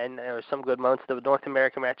 out of 10. There were some good moments. The North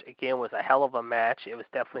American match, again, was a hell of a match. It was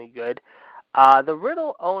definitely good. The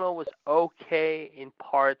Riddle Ono was okay in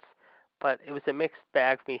parts, but it was a mixed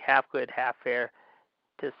bag for me, half good, half fair,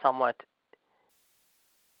 to somewhat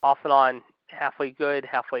off and on, halfway good,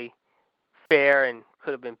 halfway fair, and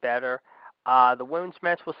could have been better. The women's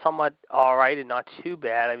match was somewhat all right and not too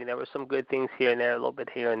bad. I mean, there were some good things here and there, a little bit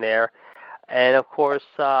here and there. And, of course,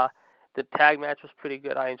 the tag match was pretty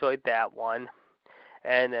good. I enjoyed that one.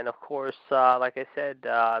 And then, of course, like I said,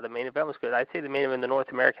 the main event was good. I'd say the main event and the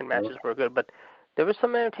North American matches were good, but there were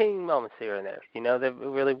some entertaining moments here and there. There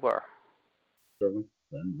really were.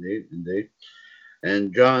 Indeed.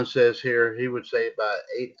 And John says here he would say about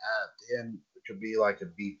 8 out of 10, which would be like a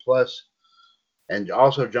B+. And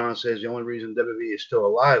also, John says the only reason WWE is still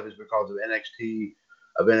alive is because of NXT.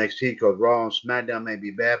 Because Raw and SmackDown may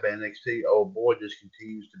be bad, but NXT, oh boy, just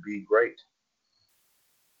continues to be great.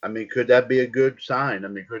 I mean, could that be a good sign? I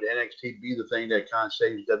mean, could NXT be the thing that kind of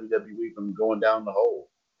saves WWE from going down the hole?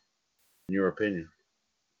 In your opinion,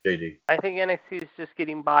 JD? I think NXT is just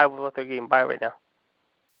getting by with what they're getting by right now.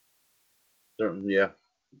 Certainly, yeah.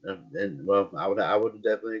 And well, I would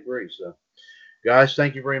definitely agree. So, guys,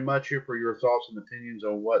 thank you very much here for your thoughts and opinions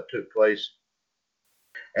on what took place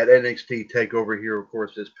at NXT TakeOver here, of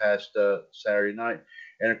course, this past Saturday night.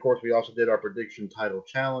 And of course, we also did our prediction title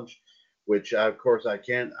challenge, which of course I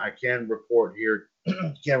can report here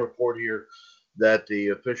that the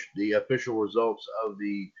official results of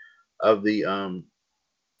the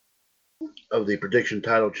prediction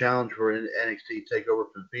title challenge for NXT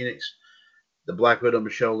TakeOver from Phoenix. The Black Widow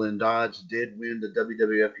Michelle Lynn Dodds did win the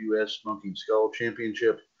WWF US Smoking Skull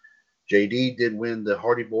Championship. JD did win the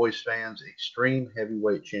Hardy Boys Fans Extreme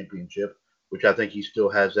Heavyweight Championship, which I think he still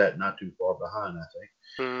has that not too far behind, I think.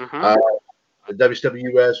 Mm-hmm. The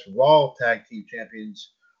WWS Raw Tag Team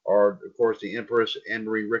Champions are, of course, the Empress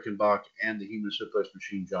Anne-Marie Rickenbach and the Human Suplex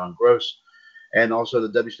Machine John Gross. And also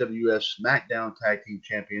the WWS SmackDown Tag Team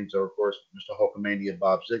Champions are, of course, Mr. Hulkamania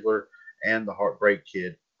Bob Ziggler and the Heartbreak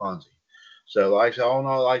Kid Fonzie. So, like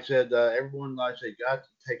I said, everyone, like I said, got to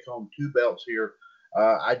take home 2 belts here.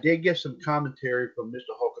 I did get some commentary from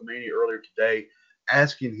Mr. Hulkamania earlier today,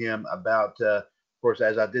 asking him about, of course,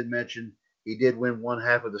 as I did mention, he did win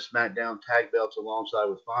 1/2 of the SmackDown tag belts alongside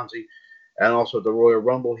with Fonzie, and also the Royal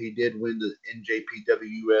Rumble. He did win the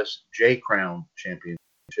NJPWS J Crown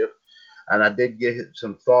Championship. And I did get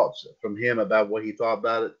some thoughts from him about what he thought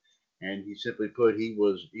about it, and he simply put he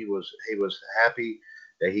was happy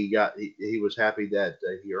that he was happy that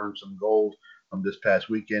he earned some gold from this past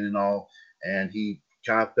weekend and all, and he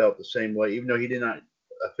kind of felt the same way, even though he did not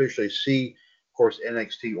officially see, of course,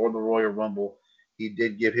 NXT or the Royal Rumble. He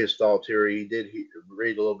did give his thoughts here. He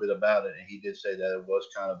read a little bit about it, and he did say that it was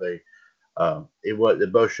kind of a it was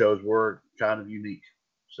that both shows were kind of unique.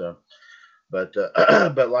 So, but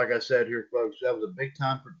but like I said here, folks, that was a big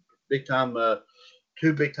time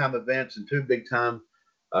two big time events and two big time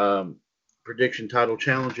um, prediction title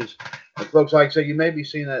challenges. And folks, like I said, you may be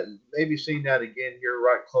seeing that again here,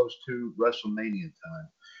 right close to WrestleMania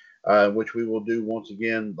time, which we will do once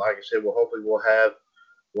again. Like I said, we'll have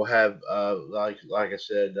like I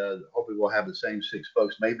said, hopefully we'll have the same six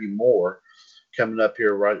folks, maybe more, coming up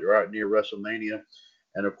here right near WrestleMania.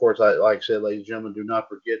 And of course, like I said, ladies and gentlemen, do not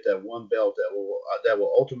forget that one belt that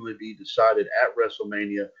will ultimately be decided at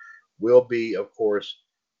WrestleMania will be, of course,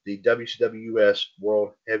 the WCWS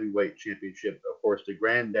World Heavyweight Championship. Of course, the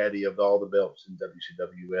granddaddy of all the belts in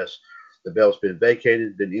WCWS. The belt's been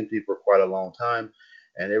vacated, been empty for quite a long time,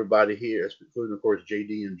 and everybody here, including of course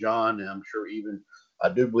JD and John, and I'm sure even I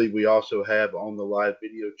do believe we also have on the live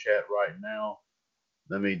video chat right now.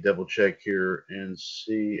 Let me double check here and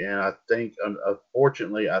see. And I think,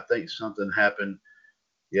 unfortunately, I think something happened.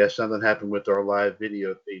 Yeah, something happened with our live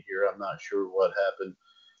video feed here. I'm not sure what happened.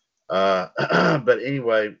 But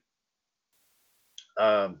anyway.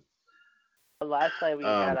 Last night we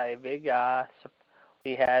had a big,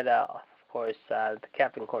 we had, of course, the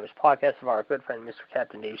Captain Corners podcast of our good friend, Mr.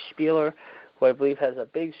 Captain Dave Spieler, who I believe has a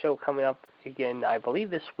big show coming up again, I believe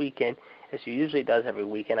this weekend, as he usually does every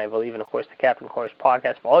weekend, I believe, and of course the Captain Corners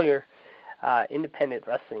podcast for all your independent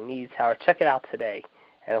wrestling needs. However, check it out today.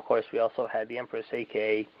 And of course we also had the Empress,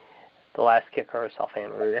 aka the Last Kicker herself,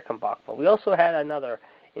 Anne-Marie Rickenbach. But we also had another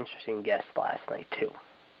interesting guest last night too.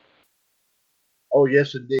 Oh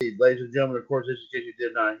yes, indeed, ladies and gentlemen. Of course, this is in case you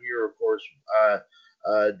did not hear. Of course,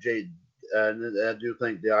 Jay, I do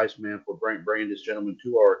thank the Iceman for bringing this gentleman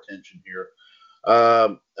to our attention here.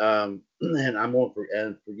 And I'm going for,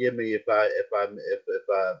 and forgive me if I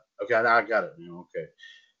okay, I got it now. Okay.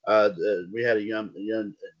 We had a young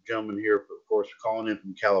gentleman here, of course, calling in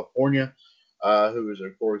from California, who is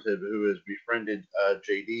of course who has befriended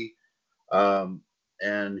JD,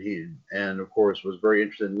 and of course was very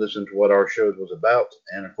interested in listening to what our shows was about.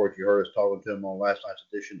 And of course, you heard us talking to him on last night's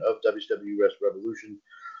edition of WWS Revolution.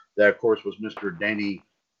 That of course was Mr. Danny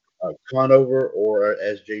Conover, or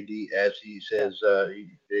as JD, as he says,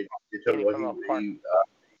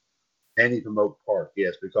 Danny from Oak Park.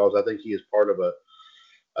 Yes, because I think he is part of a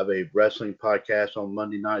wrestling podcast on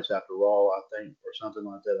Monday nights after Raw, I think, or something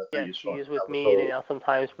like that. I think yes, he is with me, and now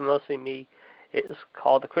sometimes, but mostly me. It's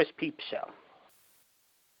called the Chris Peep Show.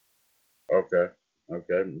 Okay.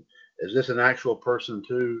 Is this an actual person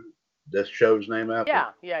too? This show's name after?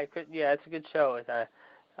 Yeah, it's a good show.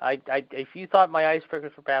 If you thought my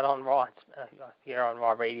icebreakers were bad on Raw, here on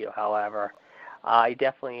Raw Radio, however, I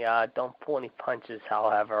definitely don't pull any punches.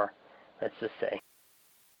 However, let's just say.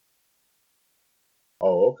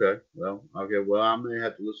 Oh, okay. Well, I may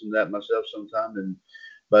have to listen to that myself sometime.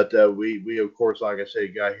 But we of course, like I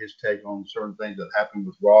said, got his take on certain things that happened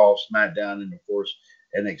with Raw, SmackDown, and of course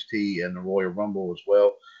NXT and the Royal Rumble as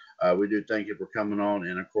well. We do thank you for coming on,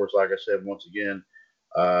 and of course, like I said, once again,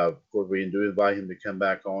 of course, we do invite him to come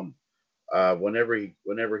back on whenever he can,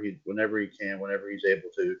 whenever he's able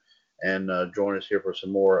to, and join us here for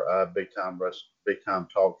some more big time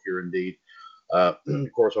talk here indeed. Of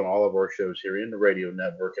course, on all of our shows here in the radio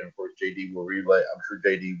network, and of course, JD will relay. I'm sure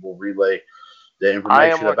JD will relay the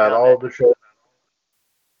information about all of the shows.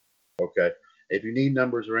 Okay. If you need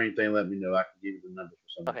numbers or anything, let me know. I can give you the numbers for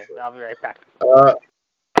some of the shows. Okay, I'll be right back.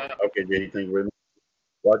 Okay, JD, thank you very much.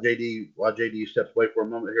 While JD steps away for a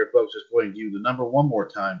moment here, folks, just go ahead and give you the number one more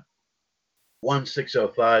time.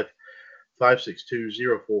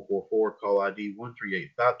 1-605-562-0444. Call ID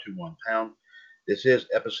 138521#. This is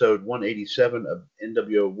episode 187 of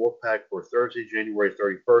NWO Wolfpac for Thursday, January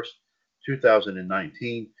 31st,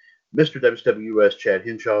 2019. Mr. WWS Chad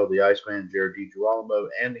Henshaw, the Iceman Jared DiGirolamo,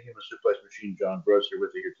 and the Human Suplex Machine John Gross here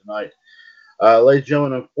with you here tonight. Ladies and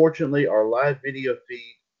gentlemen, unfortunately, our live video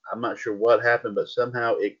feed, I'm not sure what happened, but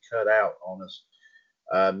somehow it cut out on us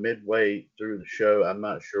midway through the show. I'm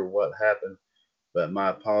not sure what happened, but my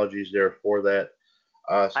apologies there for that.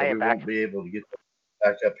 So we won't be able to get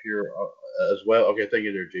back up here as well. Okay, thank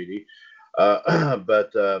you there, JD.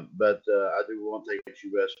 But I do want to thank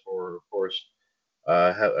US for, of course,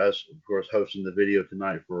 hosting the video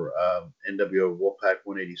tonight for NWO Wolfpac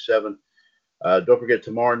 187. Don't forget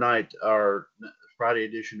tomorrow night, our Friday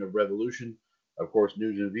edition of Revolution. Of course,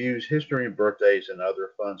 news and views, history and birthdays, and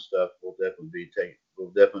other fun stuff. We'll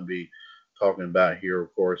definitely be talking about here,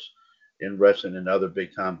 of course, in wrestling and other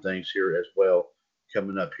big time things here as well.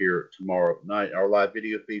 Coming up here tomorrow night, our live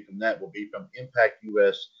video feed from that will be from Impact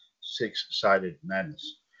US Six Sided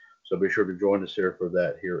Madness. So be sure to join us here for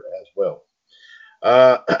that here as well.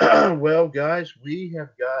 Well, guys, we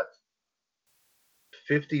have got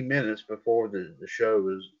 50 minutes before the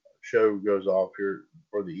show goes off here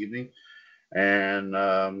for the evening, and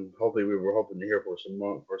hopefully we were hoping to hear for some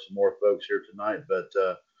more folks here tonight, but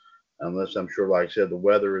unless I'm sure, like I said, the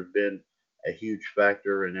weather has been a huge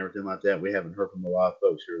factor and everything like that, we haven't heard from a lot of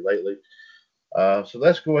folks here lately. So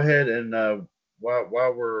let's go ahead and while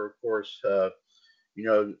we're of course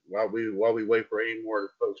while we wait for any more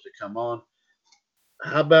folks to come on,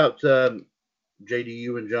 how about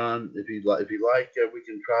JDU and John, if you like, we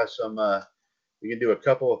can try some. We can do a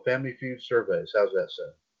couple of Family Feud surveys. How's that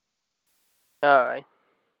sound? All right.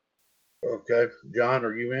 Okay, John,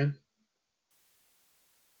 are you in?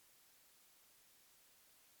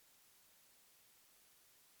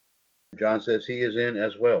 John says he is in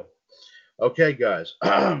as well. Okay, guys.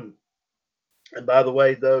 And by the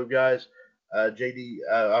way, though, guys, JD,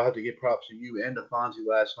 I'll have to give props to you and to Fonzie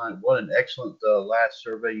last night. What an excellent last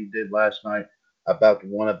survey you did last night about the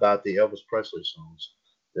one about the Elvis Presley songs.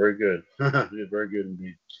 Very good. Very good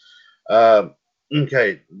indeed.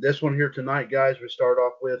 Okay, this one here tonight, guys, we start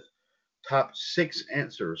off with top 6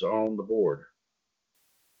 answers on the board.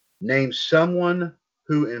 Name someone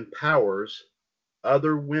who empowers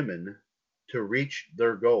other women to reach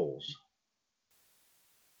their goals.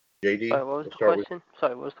 JD, Sorry, what was the question?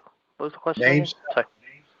 Sorry, what was the question?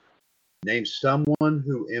 Name someone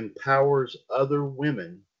who empowers other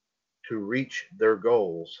women to reach their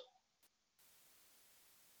goals.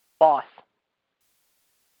 Boss.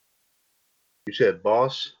 You said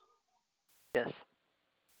boss? Yes.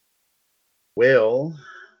 Well,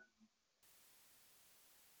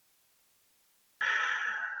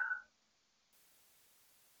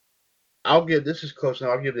 this is close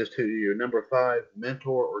enough. I'll give this to you. Number 5,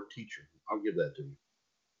 mentor or teacher. I'll give that to you.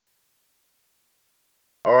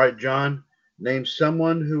 All right, John. Name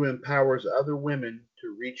someone who empowers other women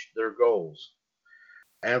to reach their goals.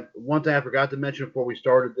 And one thing I forgot to mention before we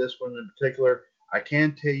started this one in particular, I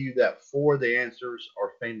can tell you that 4 of the answers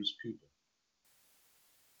are famous people.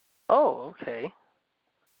 Oh, okay.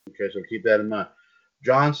 Okay, so keep that in mind.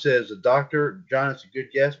 John says a doctor. John, it's a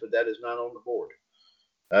good guess, but that is not on the board.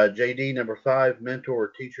 JD, number 5, mentor or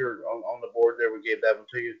teacher on the board there. We gave that one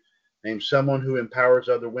to you. Name someone who empowers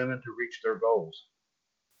other women to reach their goals.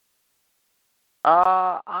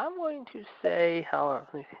 I'm going to say, however,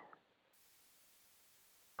 let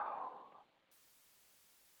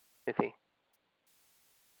me see.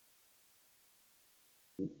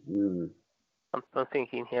 I'm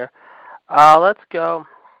thinking here. Let's go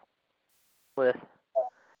with,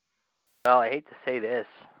 well, I hate to say this,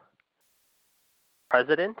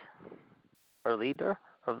 president or leader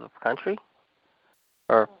of the country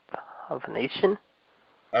or of a nation.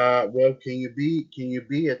 Well, can you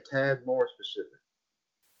be a tad more specific?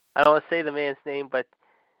 I don't want to say the man's name, but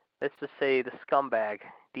let's just say the scumbag,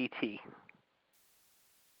 DT.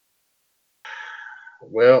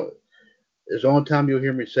 Well, it's the only time you'll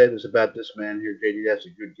hear me say this about this man here, JD. That's a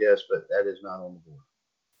good guess, but that is not on the board.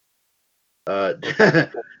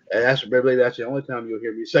 That's the only time you'll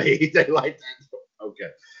hear me say anything like that.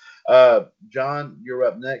 Okay. John, you're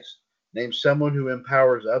up next. Name someone who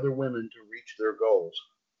empowers other women to reach their goals.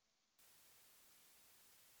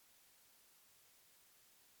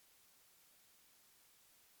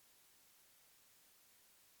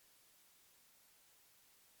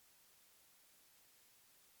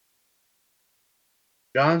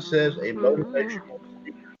 John says a motivational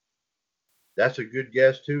speaker. That's a good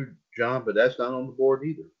guess too, John, but that's not on the board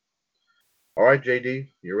either. All right, JD,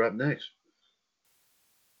 you're up next.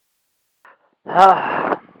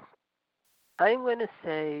 I'm going to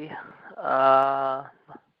say,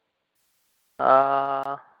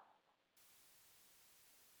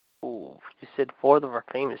 you said 4 of them are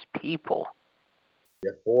famous people.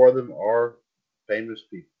 Yeah, 4 of them are famous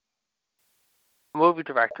people. Movie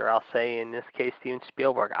director, I'll say, in this case, Steven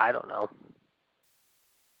Spielberg. I don't know.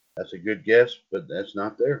 That's a good guess, but that's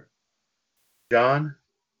not there. John?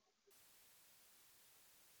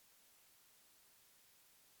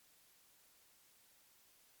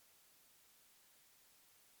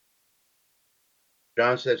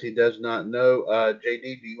 John says he does not know.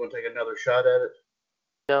 JD, do you want to take another shot at it?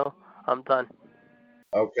 No, I'm done.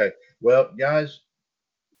 Okay. Well, guys,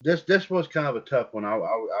 This was kind of a tough one.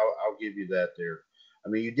 I'll give you that there. I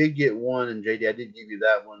mean, you did get one, and JD, I did give you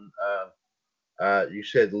that one. You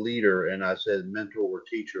said leader, and I said mentor or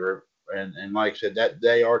teacher, and Mike said that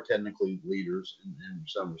they are technically leaders in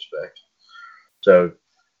some respects. So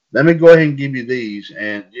let me go ahead and give you these,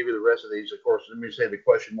 and give you the rest of these. Of course, let me say the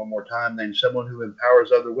question one more time. Name someone who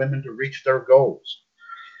empowers other women to reach their goals.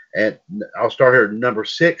 And I'll start here. Number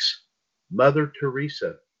 6, Mother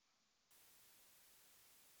Teresa.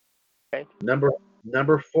 Okay.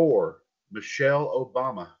 Number 4, Michelle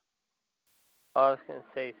Obama. Oh, I was going to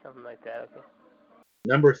say something like that. Okay.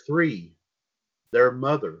 Number 3, their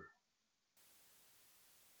mother.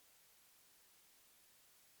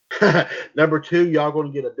 Number 2, y'all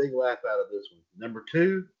going to get a big laugh out of this one. Number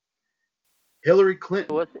 2, Hillary Who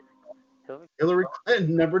Clinton. was it? Hillary? Hillary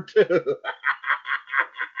Clinton, number 2.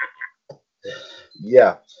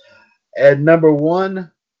 Yeah. And number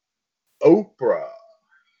 1, Oprah.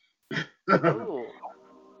 Ooh.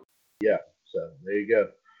 Yeah. So there you go.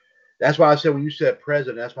 That's why I said when you said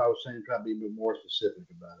president, that's why I was saying trying to be a bit more specific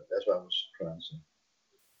about it. That's what I was trying to say.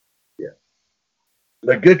 Yeah.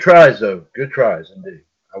 But good tries though. Good tries indeed.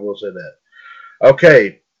 I will say that.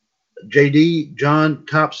 Okay. JD, John,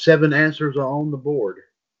 top 7 answers are on the board.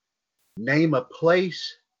 Name a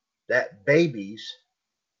place that babies,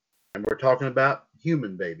 and we're talking about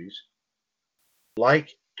human babies,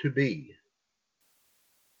 like to be.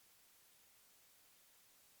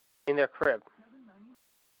 In their crib.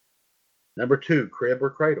 Number 2, crib or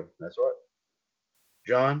cradle. That's right.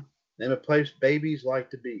 John, name a place babies like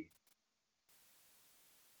to be.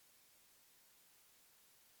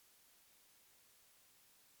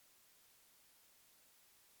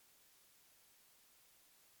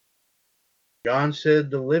 John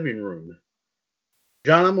said the living room.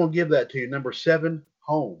 John, I'm gonna give that to you. Number 7,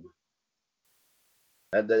 home.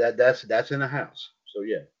 That's in a house. So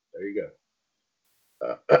yeah, there you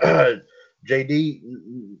go.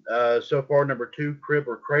 JD, so far number 2, crib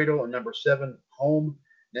or cradle, and number 7, home.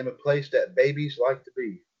 Name a place that babies like to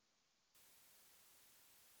be.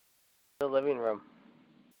 The living room.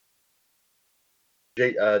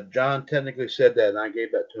 John technically said that, and I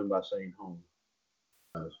gave that to him by saying home.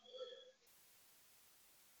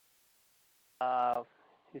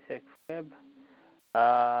 He said crib.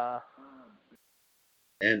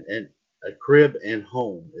 And a crib and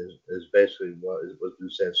home is basically what's been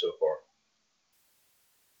said so far.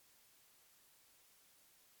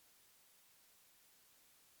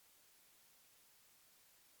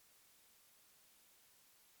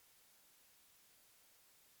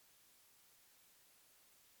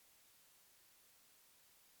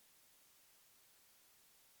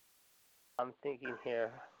 I'm thinking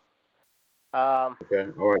here.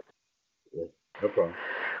 Okay, all right, yeah, no problem.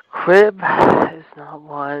 Crib is not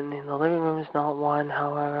one. In the living room is not one.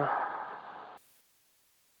 However,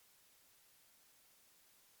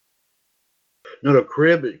 No, the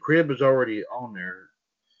crib is already on there,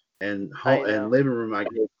 and I and know. living room I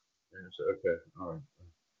guess. Okay, all right.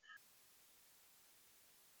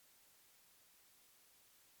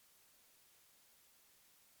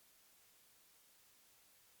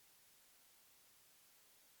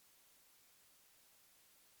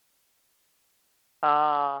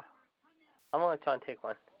 I'm gonna try and take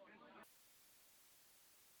one.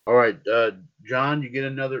 All right, John, you get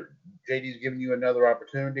another. JD's giving you another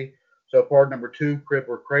opportunity. So far, number 2, crib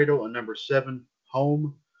or cradle, and number 7,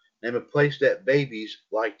 home. Name a place that babies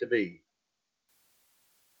like to be.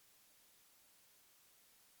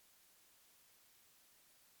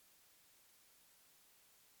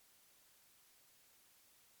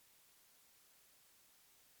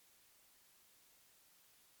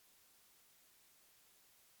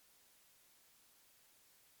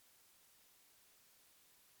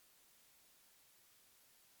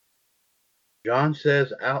 John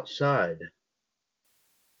says outside.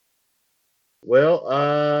 Well,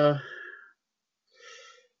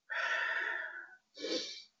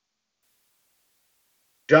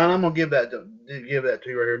 John, I'm gonna give that to you right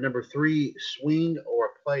here. Number 3, swing or a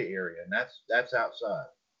play area, and that's outside.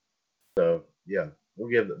 So yeah, I'll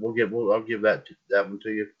give that one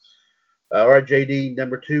to you. All right, JD.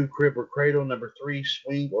 Number 2, crib or cradle. Number 3,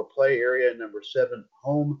 swing or play area. Number 7,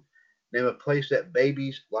 home. Name a place that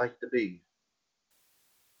babies like to be.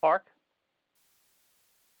 Park.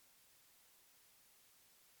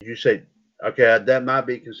 Did you say okay? That might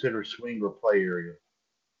be considered swing or play area.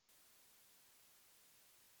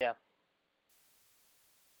 Yeah.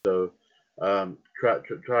 So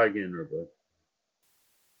try again, Robo.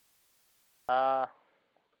 I'm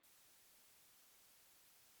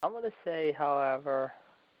gonna say, however,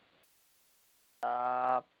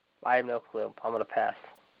 I have no clue. I'm gonna pass.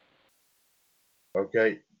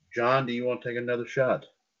 Okay. John, do you want to take another shot?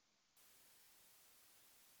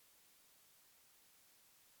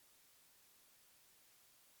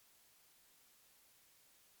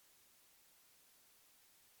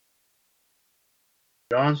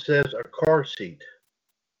 John says a car seat.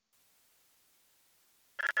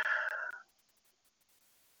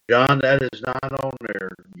 John, that is not on there.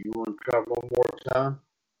 You want to try one more time?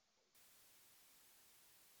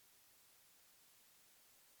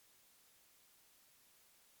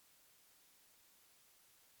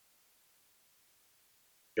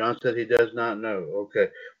 John said he does not know. Okay.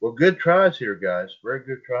 Well, good tries here, guys. Very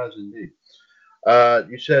good tries indeed.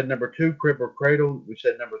 You said number 2, crib or cradle. We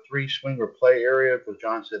said number 3, swing or play area, because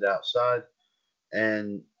John said outside.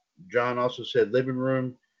 And John also said living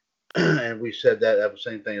room. And we said that was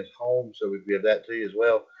the same thing as home, so we give that to you as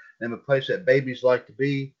well. Name a place that babies like to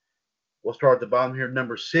be. We'll start at the bottom here.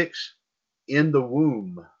 Number 6, in the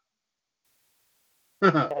womb.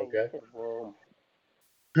 Okay.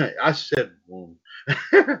 I said womb.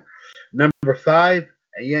 Number 5,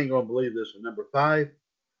 and you ain't gonna believe this one. Number 5,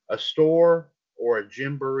 a store or a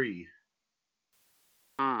gymboree.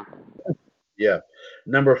 Yeah.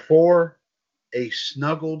 Number 4, a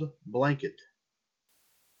snuggled blanket.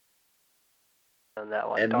 And that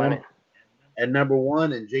one, And darn it. And number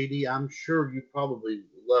 1, and JD, I'm sure you probably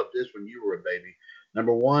loved this when you were a baby.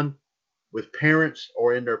 Number 1, with parents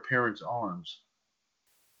or in their parents' arms.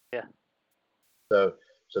 Yeah. So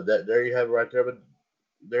that there you have it right there. But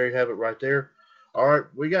there you have it right there. All right,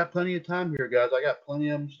 we got plenty of time here, guys. I got plenty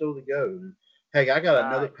of them still to go. Hey, I got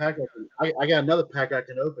another pack. I got another pack I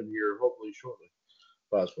can open here, hopefully shortly,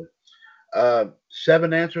 possibly.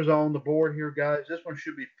 7 answers on the board here, guys. This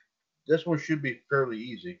one should be fairly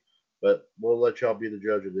easy, but we'll let y'all be the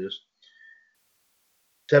judge of this.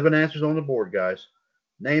 7 answers on the board, guys.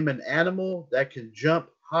 Name an animal that can jump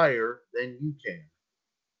higher than you can.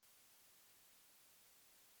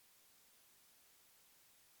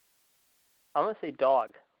 I'm going to say dog.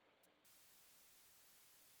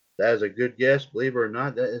 That is a good guess. Believe it or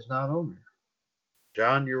not, that is not on there.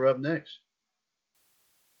 John, you're up next.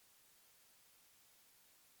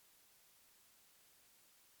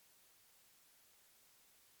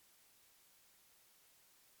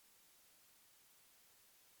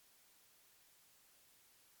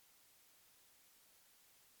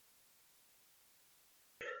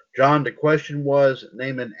 John, the question was,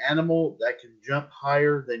 name an animal that can jump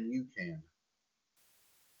higher than you can.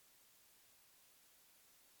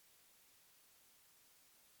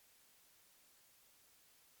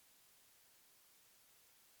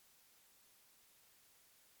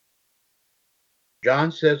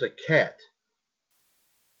 John says a cat.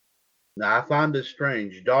 Now, I find this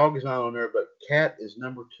strange. Dog is not on there, but cat is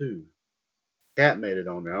number 2. Cat made it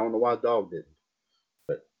on there. I don't know why dog didn't.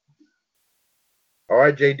 But all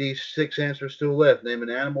right, JD, 6 answers still left. Name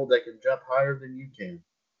an animal that can jump higher than you can.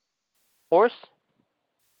 Horse?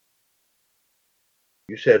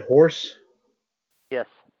 You said horse? Yes.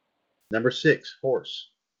 Number 6,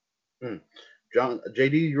 horse. John,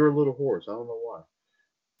 JD, you're a little horse. I don't know why.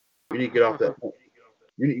 You need to get off that.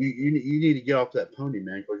 You need to get off that pony,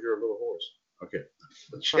 man, because you're a little horse. Okay.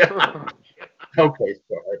 Okay,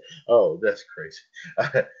 sorry. Oh, that's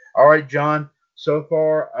crazy. All right, John. So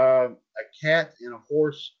far, a cat and a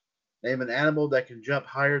horse. Name an animal that can jump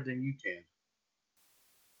higher than you can.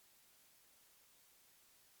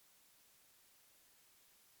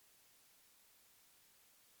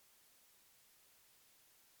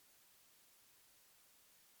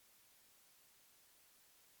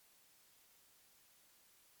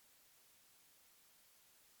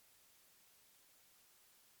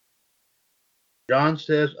 John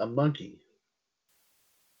says a monkey.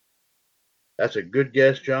 That's a good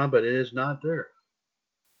guess, John, but it is not there.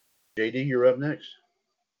 JD, you're up next.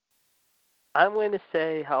 I'm going to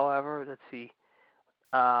say, however, let's see,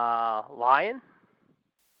 lion?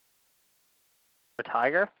 A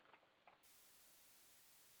tiger?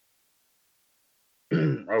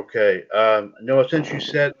 Okay. No, since you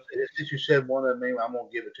said one of them, I'm gonna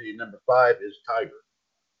give it to you. Number 5 is tiger.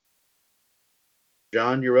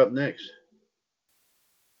 John, you're up next.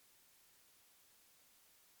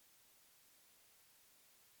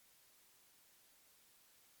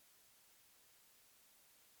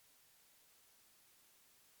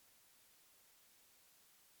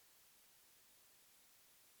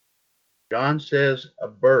 John says a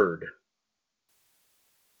bird.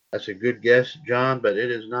 That's a good guess, John, but it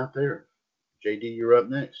is not there. JD, you're up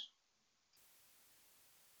next.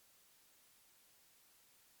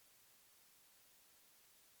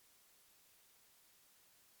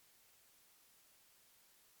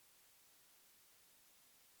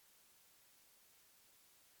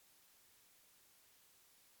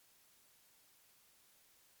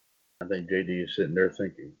 think JD is sitting there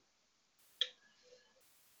thinking.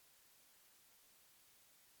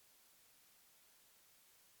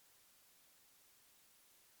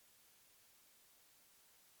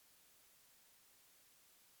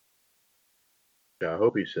 I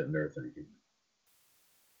hope he's sitting there thinking.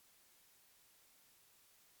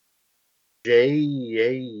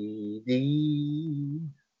 JD.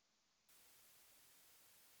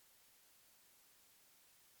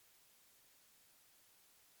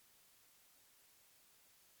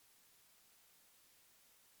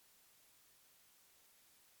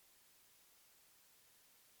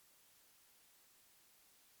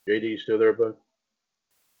 JD, you still there, bud?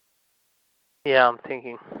 Yeah, I'm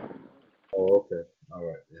thinking. Oh, okay. All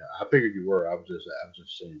right. Yeah, I figured you were. I was just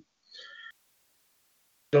saying.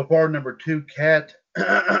 So far, number 2, cat.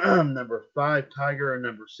 Number 5, tiger, and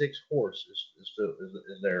number 6, horse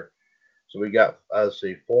is there. So we got, let's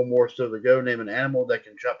see, 4 more still to go. Name an animal that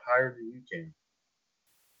can jump higher than you can.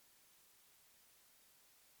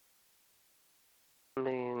 I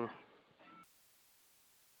mean,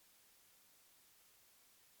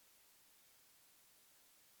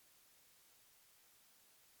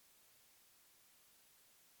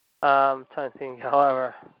 I'm trying to think.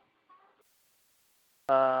 However,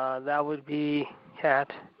 that would be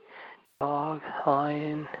cat, dog,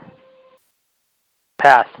 lion.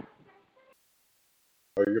 Pass.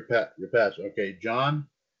 Oh, you're pass. Okay, John.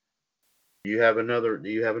 Do you have another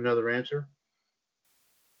answer?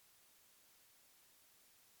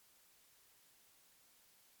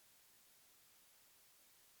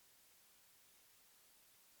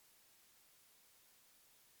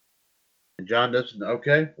 And John doesn't.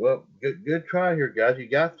 Okay. Well, good try here, guys. You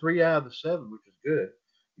got 3 out of the 7, which is good.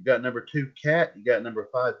 You got number 2, cat. You got number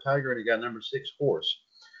 5, tiger, and you got number 6, horse.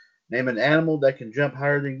 Name an animal that can jump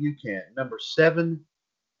higher than you can. Number 7,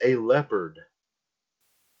 a leopard.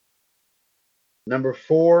 Number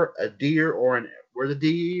 4, a deer or an where the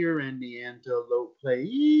deer and the antelope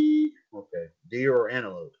play. Okay, deer or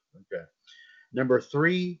antelope. Okay. Number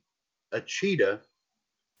 3, a cheetah.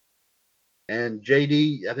 And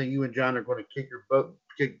JD, I think you and John are going to kick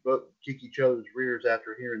each other's rears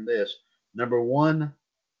after hearing this. Number 1,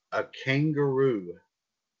 a kangaroo.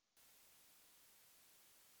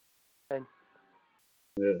 Okay.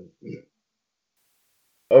 Yeah.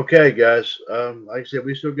 Okay, guys. Like I said,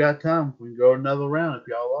 we still got time. We can go another round if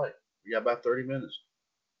y'all like. We got about 30 minutes.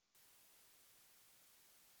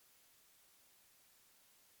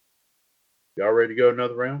 Y'all ready to go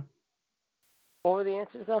another round? What were the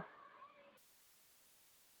answers though?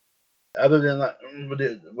 Other than like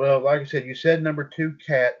I said, you said number 2,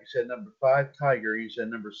 cat. You said number 5, tiger. You said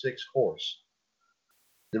number 6, horse.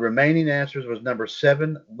 The remaining answers was number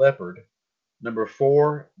 7, leopard. Number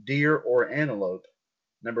 4, deer or antelope.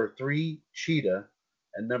 Number 3, cheetah.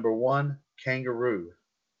 And number 1, kangaroo.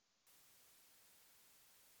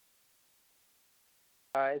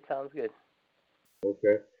 All right, sounds good.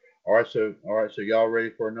 Okay. All right. So y'all ready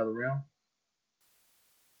for another round?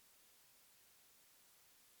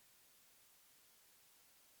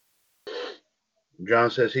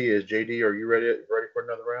 John says he is. JD, are you ready for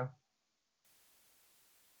another round?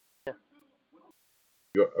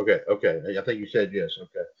 Yeah. Okay. I think you said yes.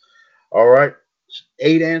 Okay. All right.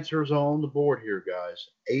 8 answers on the board here, guys.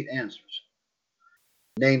 8 answers.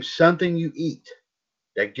 Name something you eat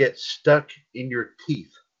that gets stuck in your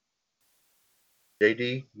teeth.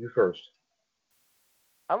 JD, you first.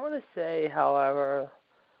 I'm gonna say, however,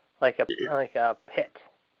 like a pit.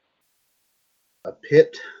 A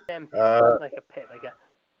pit. Like a pit, like a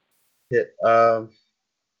Pit. I'm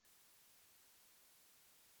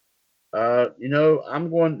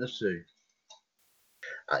going to see.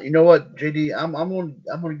 You know what, JD? I'm going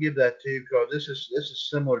to give that to you because this is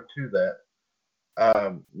similar to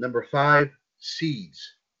that. Number 5,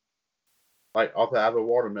 seeds, like off of a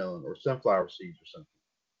watermelon or sunflower seeds or something.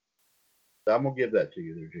 So I'm gonna give that to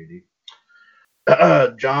you there,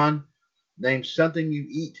 JD. John, name something you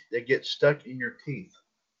eat that gets stuck in your teeth.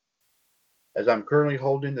 As I'm currently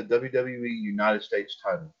holding the WWE United States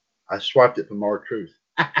title, I swiped it from R-Truth.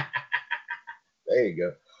 There you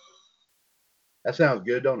go. That sounds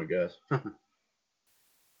good, don't it, guys?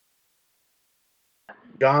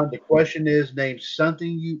 John, the question is, name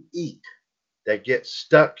something you eat that gets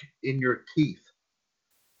stuck in your teeth.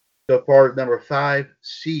 So far, number 5,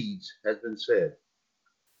 seeds, has been said.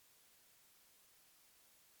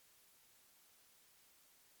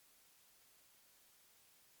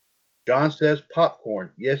 John says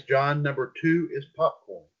popcorn. Yes, John, number 2 is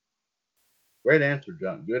popcorn. Great answer,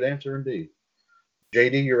 John. Good answer indeed.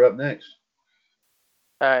 JD, you're up next.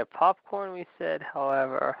 All right, popcorn. We said,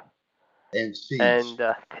 however, And seeds.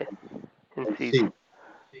 and seeds. Seeds.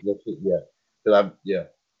 Yeah. Yeah.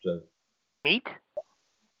 So Meat?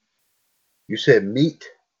 you said meat.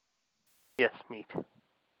 Yes, meat.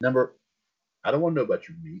 I don't want to know about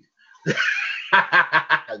your meat.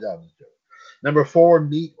 No, I'm just joking. Number 4,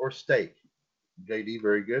 meat or steak. JD,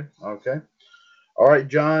 very good. Okay. All right,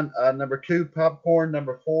 John. Number 2, popcorn.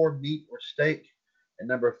 Number 4, meat or steak. And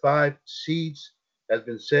number 5, seeds has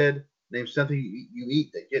been said. Name something you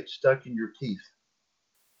eat that gets stuck in your teeth.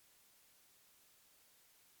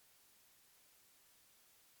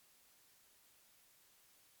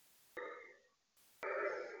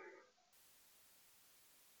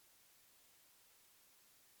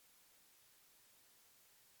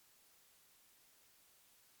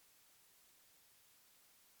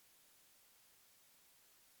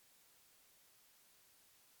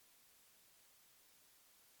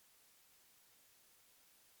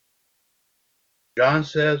 John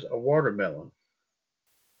says a watermelon.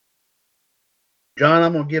 John,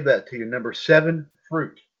 I'm going to give that to you. Number 7,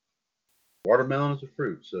 fruit. Watermelon is a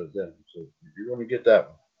fruit, so you're going to get that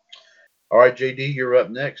one. All right, JD, you're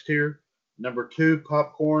up next here. Number 2,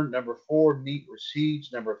 popcorn. Number 4, meat or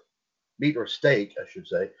seeds. Meat or steak, I should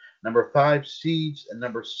say. Number 5, seeds, and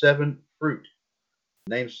number 7, fruit.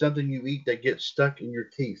 Name something you eat that gets stuck in your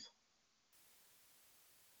teeth.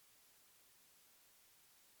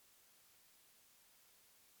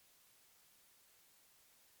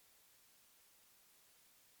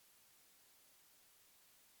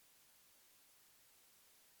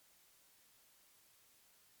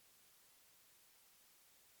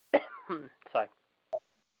 Sorry.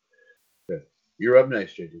 Okay. You're up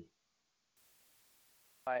next, JD.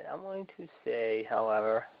 All right, I'm going to say,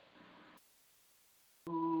 however,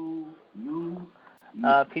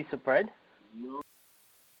 piece of bread.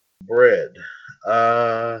 Bread.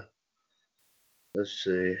 Let's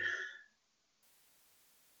see.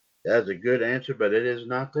 That's a good answer, but it is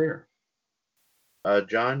not there.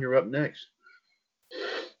 John, you're up next.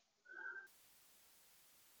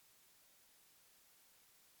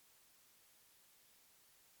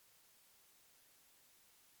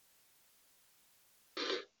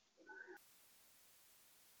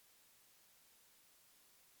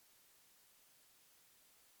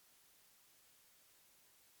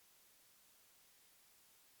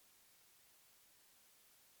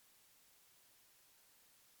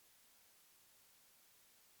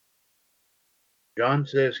 John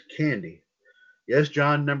says candy. Yes,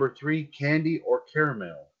 John, number 3, candy or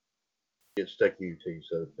caramel. Get stuck in your teeth,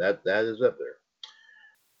 so that is up there.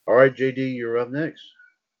 All right, JD, you're up next.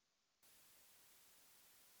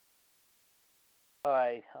 All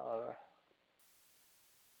right, however,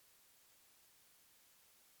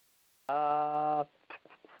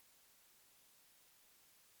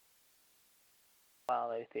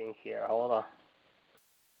 while I think here, hold on.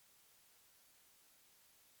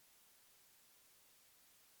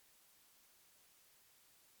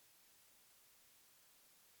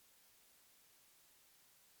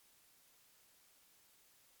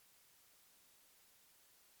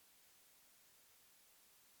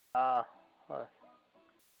 I'm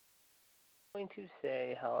going to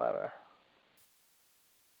say, however,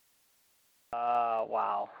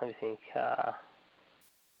 wow, let me think.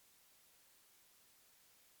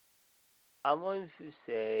 I'm going to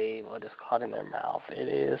say what is caught in their mouth. It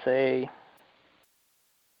is a.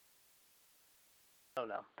 Oh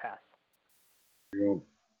no, pass.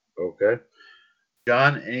 Okay.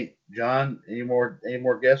 John, any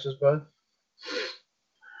more guesses, bud?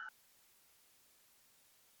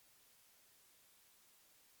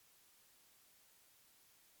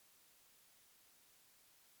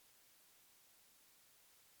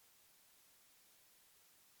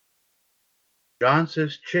 John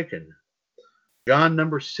says chicken. John,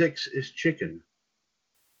 number 6 is chicken.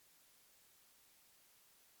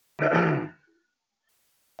 All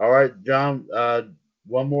right, John.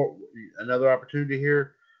 Another opportunity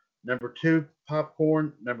here. Number 2,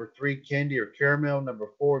 popcorn. Number 3, candy or caramel. Number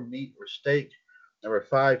 4, meat or steak. Number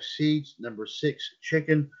 5, seeds. Number 6,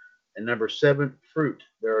 chicken. And number 7, fruit.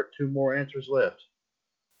 There are 2 more answers left.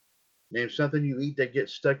 Name something you eat that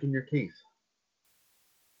gets stuck in your teeth.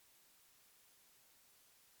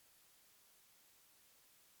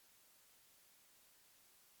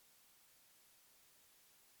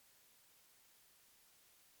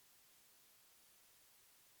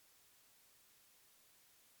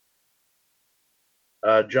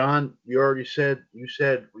 John, you said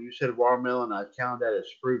watermelon. I count that as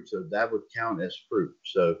fruit, so that would count as fruit.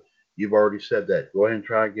 So you've already said that. Go ahead and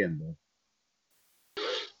try again, man.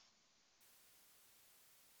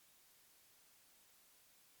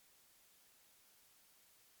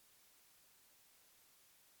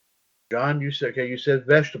 John, you said, okay, you said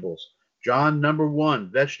vegetables. John, number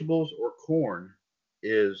one, vegetables or corn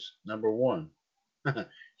is number one.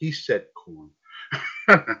 He said corn.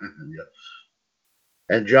 Yeah.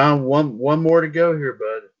 And John, one more to go here,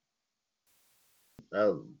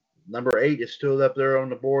 bud. Number 8 is still up there on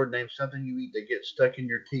the board. Name something you eat that gets stuck in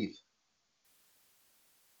your teeth.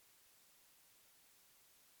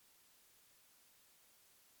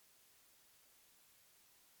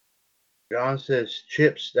 John says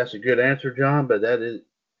chips. That's a good answer, John, but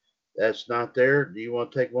that's not there. Do you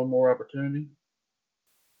want to take one more opportunity?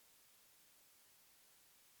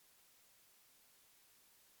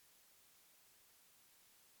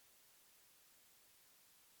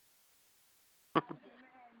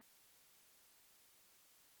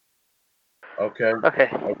 Okay. Okay.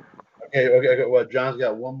 Okay. Well, John's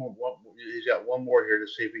got one more. He's got one more here to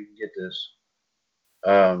see if he can get this.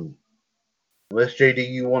 Unless JD,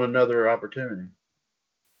 you want another opportunity.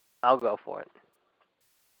 I'll go for it.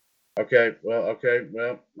 Okay.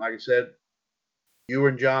 Well, like I said, you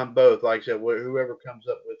and John both. Like I said, whoever comes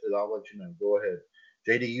up with it, I'll let you know. Go ahead.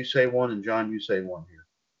 JD, you say one, and John, you say one here.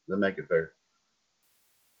 Let's make it fair.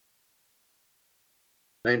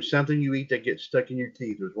 Name something you eat that gets stuck in your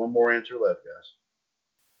teeth. There's one more answer left, guys.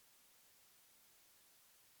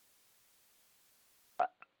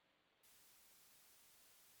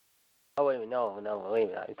 Oh wait a minute, no, wait a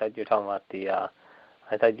minute. I thought you were talking about the.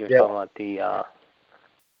 Talking about the.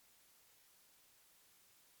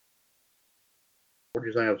 What do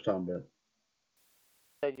you think I was talking about?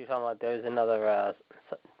 I thought you were talking about there's another.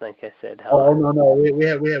 Like I said. Oh no, we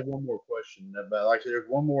have one more question. But like I said, there's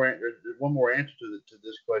one more answer to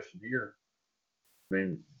this question here. I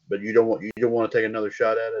mean, but you don't want to take another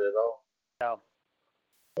shot at it at all. No.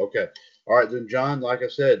 Okay. All right, then, John. Like I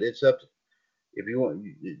said, it's up. If you want,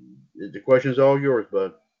 the question's all yours,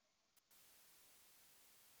 bud.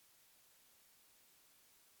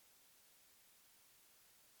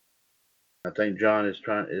 I think John is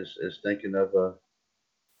thinking of.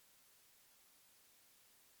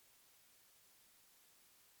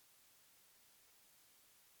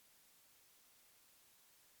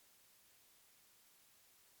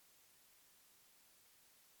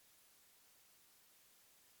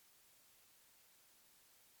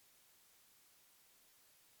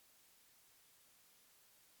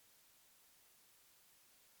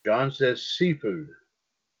 John says seafood.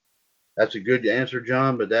 That's a good answer,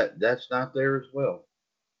 John, but that's not there as well.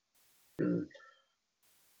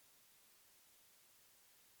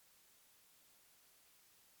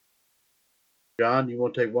 John, you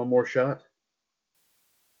want to take one more shot?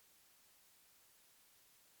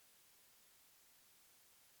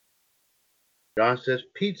 John says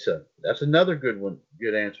pizza. That's another good one.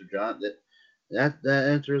 Good answer, John. That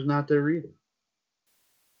answer is not there either.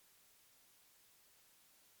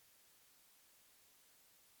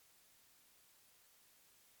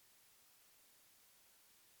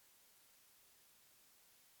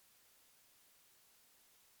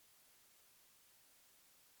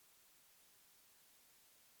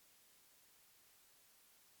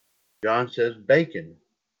 John says bacon.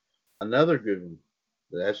 Another good one.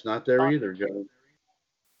 That's not there either, John.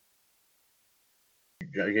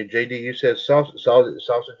 JD, you said sausage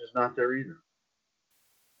is not there either.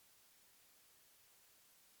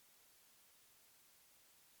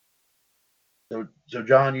 So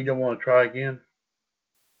John, you don't want to try again?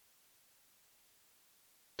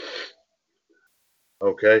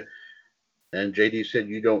 Okay. And JD said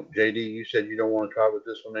you don't. JD, you said you don't want to try with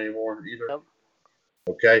this one anymore either. Nope.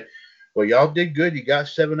 Okay. Well, y'all did good. You got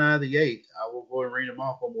 7 out of the 8. I will go and read them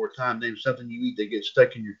off one more time. Name something you eat that gets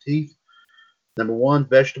stuck in your teeth. Number 1,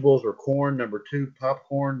 vegetables or corn. Number 2,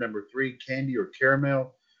 popcorn. Number 3, candy or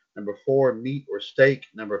caramel. Number 4, meat or steak.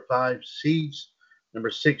 Number 5, seeds.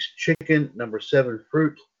 Number 6, chicken. Number 7,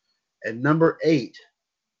 fruit. And number 8,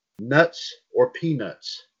 nuts or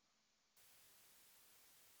peanuts.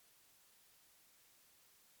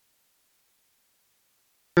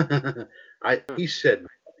 He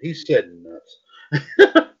said nuts.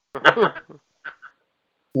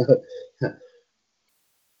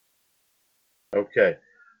 Okay.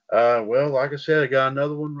 Well, like I said, I got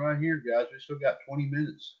another one right here, guys. We still got 20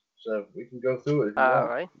 minutes, so we can go through it if you want. All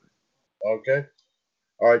right. Okay.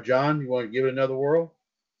 All right, John, you want to give it another whirl?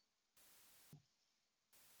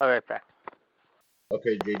 All right, back.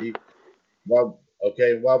 Okay, JD. While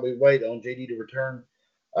we wait on JD to return,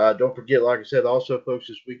 don't forget, like I said, also, folks,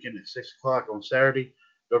 this weekend at 6 o'clock on Saturday,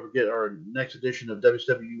 don't forget our next edition of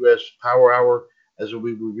WWS Power Hour, as we'll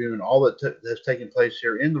be reviewing all that's taking place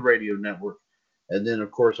here in the radio network. And then,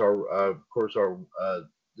 of course, our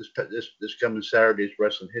this coming Saturday's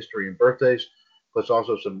Wrestling History and Birthdays. plus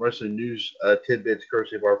also some wrestling news tidbits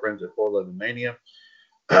courtesy of our friends at 411 Mania.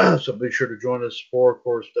 So be sure to join us for, of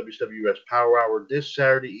course, WWS Power Hour this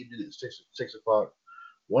Saturday evening at 6 o'clock,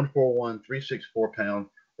 141-364-pound,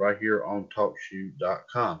 right here on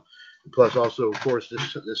TalkShoe.com. Plus, also, of course,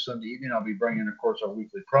 this Sunday evening, I'll be bringing, of course, our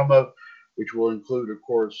weekly promo, which will include, of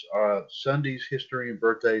course, Sunday's history and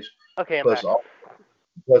birthdays. Okay, I'm plus, back.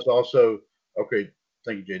 plus also, okay,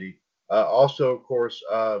 thank you, JD. Also, of course,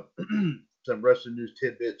 some wrestling news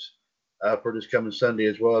tidbits for this coming Sunday,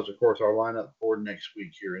 as well as, of course, our lineup for next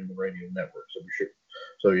week here in the radio network. So be sure.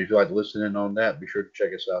 So if you'd like to listen in on that, be sure to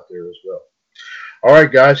check us out there as well. All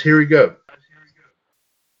right, guys, here we go.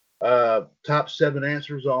 Top 7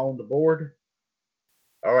 answers are on the board.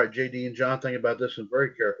 All right, JD and John, think about this one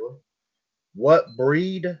very carefully. What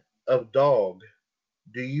breed of dog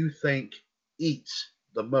do you think eats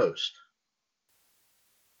the most?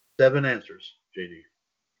 7 answers, JD.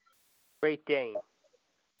 Great Dane.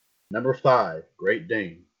 Number 5, Great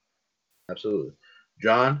Dane. Absolutely.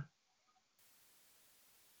 John?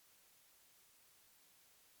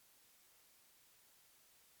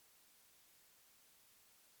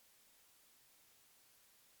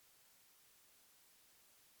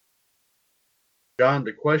 John,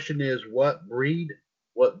 the question is, what breed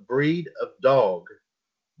of dog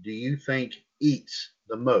do you think eats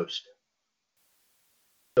the most?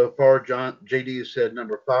 So far, JD has said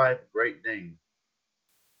number 5, Great Dane.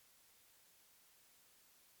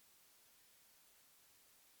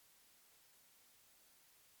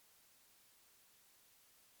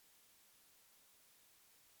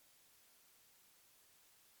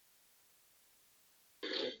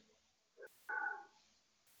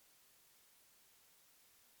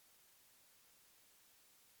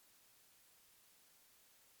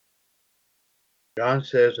 John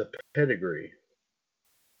says a pedigree.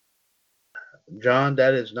 John,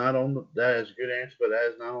 that is not on the, that is a good answer, but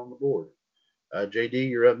that is not on the board. JD,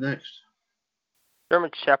 you're up next.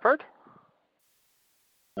 German Shepherd.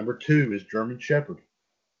 Number 2 is German Shepherd.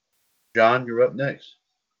 John, you're up next.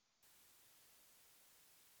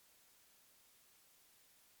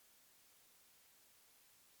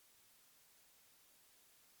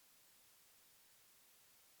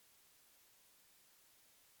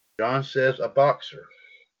 John says a boxer.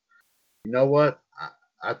 You know what?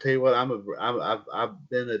 I tell you what, I've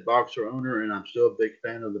been a boxer owner, and I'm still a big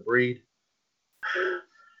fan of the breed.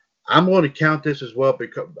 I'm going to count this as well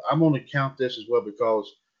because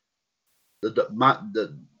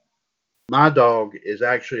my dog is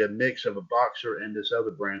actually a mix of a boxer and this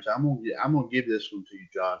other brand. So I'm gonna give this one to you,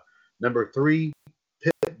 John. Number 3,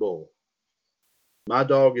 Pit Bull. My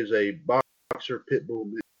dog is a boxer Pit Bull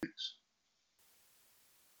mix.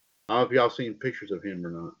 I don't know if y'all seen pictures of him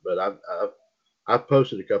or not, but I've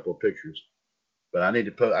posted a couple of pictures. But I need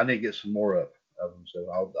to get some more up of them,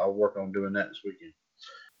 so I'll work on doing that this weekend.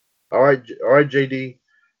 All right, JD.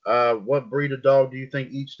 What breed of dog do you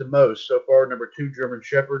think eats the most? So far, number 2, German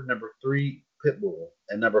Shepherd, number 3, Pit Bull,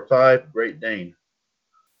 and number 5, Great Dane.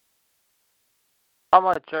 I'm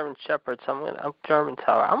a German Shepherd, so I'm German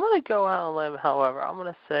Tower. I'm gonna go out on a limb, however. I'm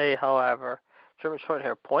gonna say, however, German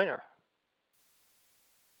Shorthair Pointer.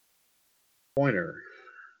 Pointer.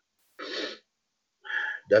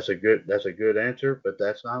 That's a good answer, but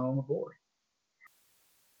that's not on the board.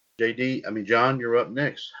 John, you're up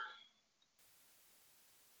next.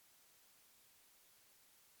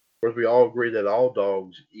 Of course, we all agree that all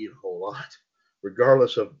dogs eat a whole lot,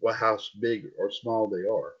 regardless of how big or small they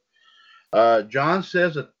are. John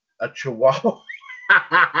says a Chihuahua.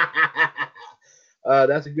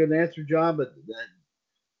 That's a good answer, John, but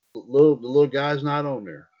the little guy's not on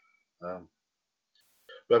there.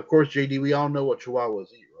 But of course, JD, we all know what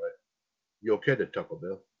Chihuahuas eat, right? You okay to Taco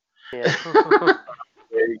Bell? Yeah.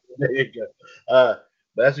 There you go. But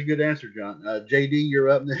that's a good answer, John. JD, you're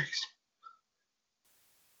up next.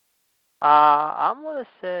 I'm gonna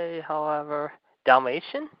say, however,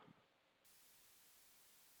 Dalmatian.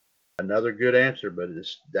 Another good answer, but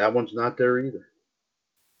that one's not there either.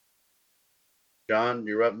 John,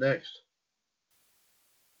 you're up next.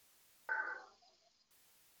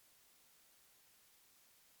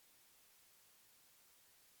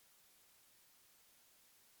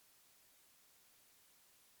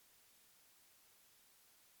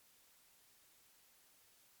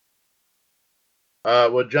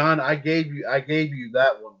 Well, John, I gave you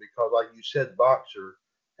that one because, like you said, boxer,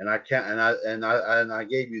 and I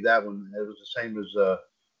gave you that one. It was the same as a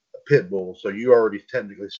pit bull, so you already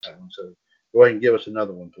technically said one. So go ahead and give us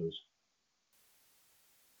another one, please.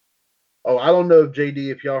 Oh, I don't know if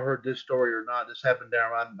JD, if y'all heard this story or not. This happened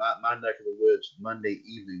down my neck of the woods Monday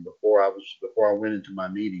evening before I went into my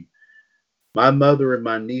meeting. My mother and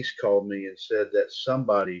my niece called me and said that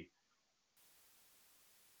somebody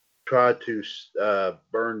tried to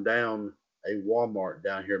burn down a Walmart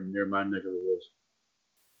down here near my neck of the woods.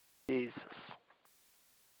 Jesus.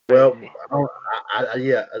 Well, Crazy.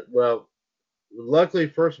 yeah. Well, luckily,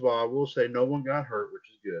 first of all, I will say no one got hurt, which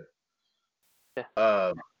is good.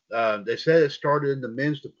 Yeah. They said it started in the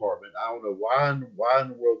men's department. I don't know why in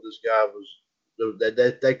the world this guy was.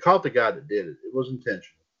 They caught the guy that did it. It was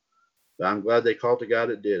intentional. But I'm glad they caught the guy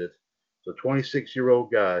that did it. It's a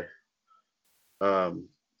 26-year-old guy. Um,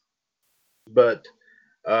 but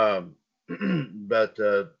um, but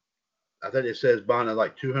I think it says bond at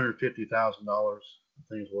like $250,000. I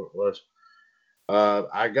think is what it was.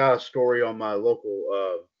 I got a story on my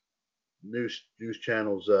local news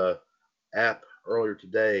channel's app earlier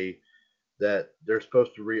today that they're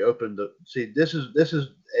supposed to reopen the. See, this is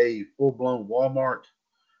a full blown Walmart,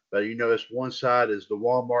 but it's one side is the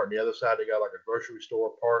Walmart and the other side they got like a grocery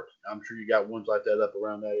store part. I'm sure you got ones like that up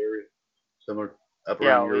around that area, similar up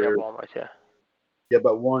around Yeah, we your have area. Walmart, yeah. Yeah,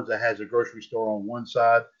 but ones that has a grocery store on one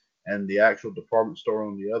side and the actual department store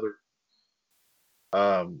on the other.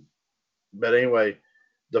 Um, but anyway,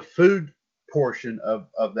 the food portion of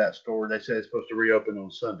that store they said it's supposed to reopen on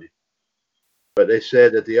Sunday. But they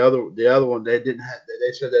said that the other one they didn't have.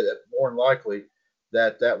 They said that more than likely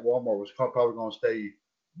that Walmart was probably going to stay.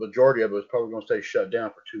 Majority of it was probably going to stay shut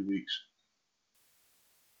down for 2 weeks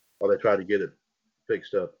while they try to get it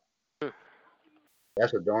fixed up. Hmm.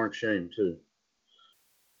 That's a darn shame too.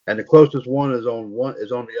 And the closest one is on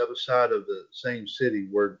the other side of the same city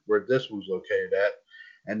where this one's located at.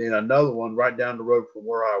 And then another one right down the road from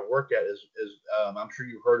where I work at is I'm sure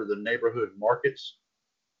you've heard of the neighborhood markets,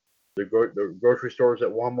 the grocery stores that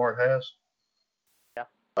Walmart has. Yeah.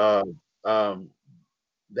 Um, um,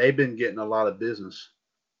 they've been getting a lot of business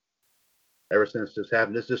ever since this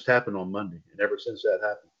happened. This just happened on Monday, and ever since that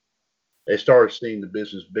happened, they started seeing the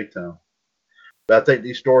business big time. But I think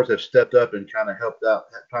these stores have stepped up and kind of helped out,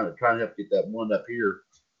 trying to help get that one up here,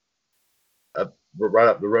 right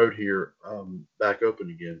up the road here, back open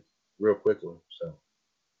again real quickly. So,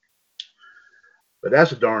 but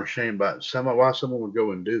that's a darn shame. But why someone would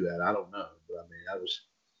go and do that, I don't know. But I mean,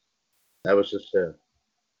 that was just sad,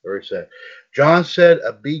 very sad. John said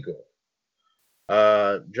a beagle.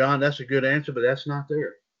 John, that's a good answer, but that's not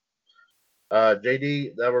there.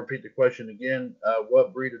 JD, I'll repeat the question again.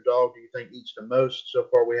 What breed of dog do you think eats the most? So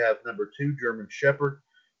far, we have number 2, German Shepherd,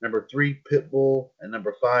 number 3, Pit Bull, and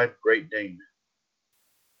number 5, Great Dane.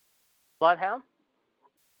 Bloodhound?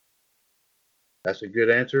 That's a good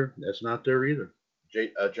answer. That's not there either.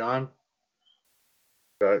 John,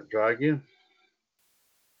 try again.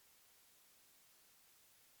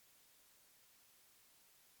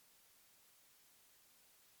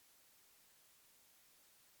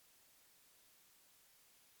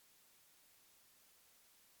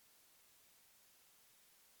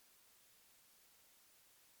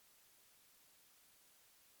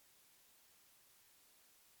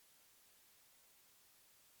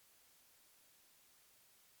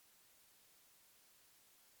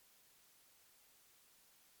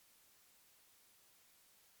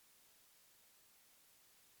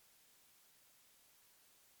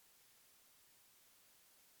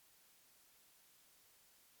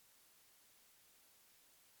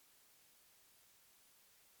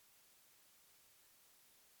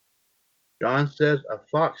 John says a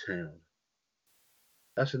foxhound.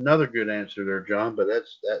 That's another good answer there, John, but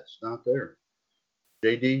that's not there.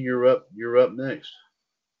 JD, you're up. You're up next.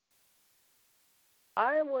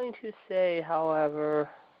 I am going to say, however,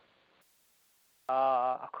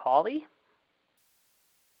 a collie?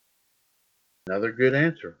 Another good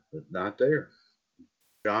answer, but not there.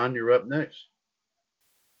 John, you're up next.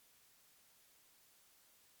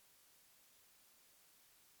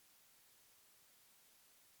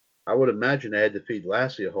 I would imagine they had to feed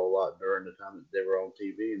Lassie a whole lot during the time that they were on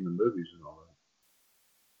TV and the movies and all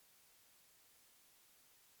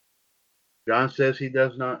that. John says he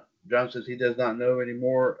does not. John says he does not know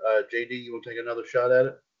anymore. JD, you will take another shot at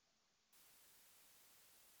it.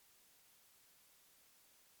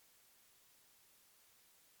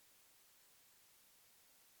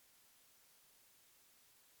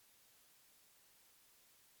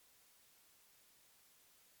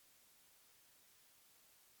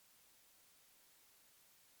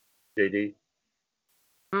 JD,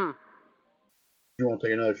 Hmm. you want to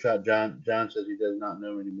take another shot? John says he does not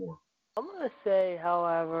know anymore. I'm going to say,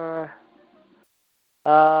 however,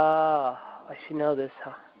 I should know this.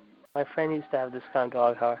 My friend used to have this kind of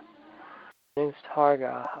dog. Her name's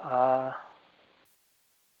Targa.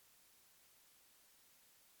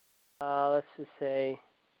 Let's just say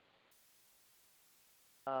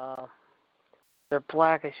They're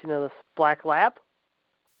black. I should know this. Black lab.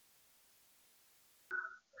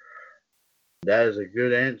 That is a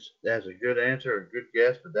good answer. That's a good answer, a good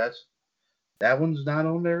guess, but that one's not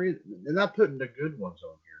on there either. They're not putting the good ones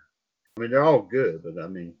on here. I mean, they're all good, but I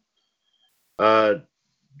mean,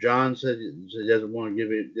 John said he doesn't want to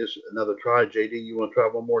give it this another try. JD, you want to try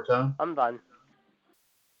one more time? I'm done.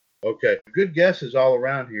 Okay, good guesses all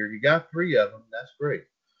around here. You got 3 of them. That's great.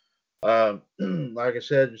 Like I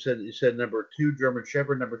said, you said number 2 German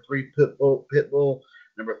Shepherd, number 3 Pitbull,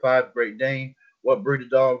 number 5 Great Dane. What breed of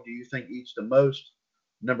dog do you think eats the most?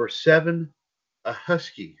 Number 7, a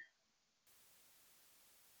Husky.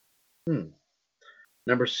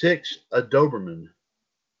 Number 6, a Doberman.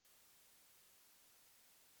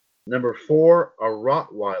 Number 4, a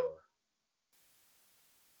Rottweiler.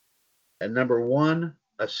 And number 1,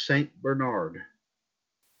 a Saint Bernard.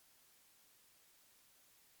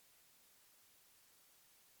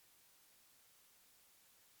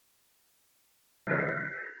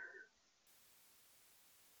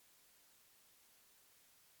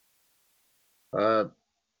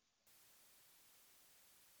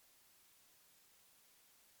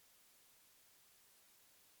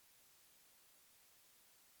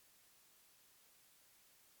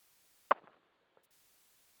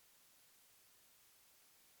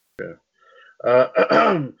 Uh,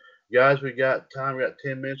 guys, we got time. We got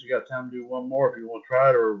 10 minutes. We got time to do one more if you want to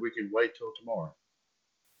try it, or we can wait till tomorrow.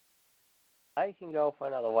 I can go for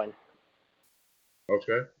another one.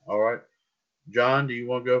 Okay. All right. John, do you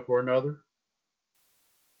want to go for another?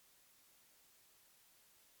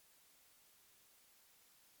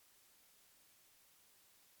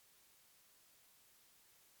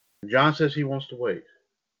 John says he wants to wait.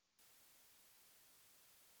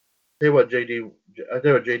 Tell you what, JD. I tell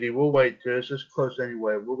you what, JD. We'll wait. It's just close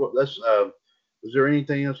anyway. We'll go. Let's. Is there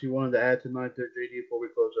anything else you wanted to add tonight, there, JD, before we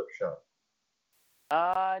close up shop?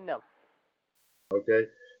 No. Okay.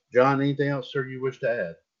 John, anything else, sir, you wish to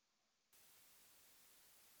add?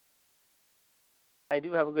 I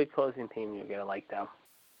do have a good closing theme you're gonna like, though.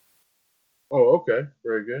 Oh, okay.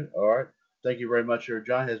 Very good. All right. Thank you very much, sir.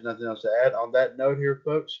 John has nothing else to add. On that note here,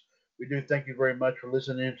 folks, we do thank you very much for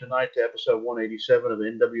listening in tonight to episode 187 of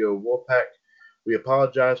NWO Wolfpac. We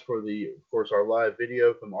apologize for of course, our live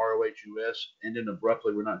video from ROHUS ended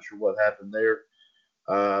abruptly. We're not sure what happened there,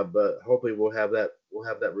 but hopefully we'll have that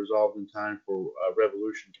resolved in time for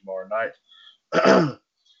Revolution tomorrow night.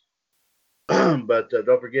 But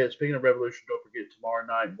don't forget, speaking of Revolution, don't forget tomorrow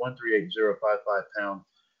night, 138055 pound,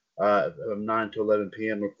 from 9 to 11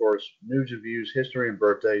 p.m. Of course, news and views, history and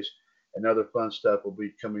birthdays, and other fun stuff will be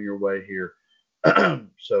coming your way here.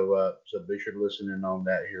 So be sure to listen in on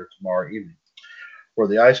that here tomorrow evening. For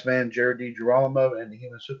the Iceman, Jared D. Girolamo, and the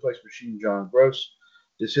Human Suplex Machine, John Gross,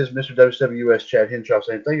 this is Mr. WWS Chad Henshaw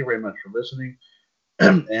saying thank you very much for listening.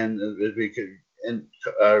 And as we could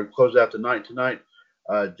close out the night tonight,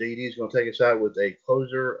 JD is going to take us out with a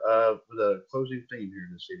closing theme here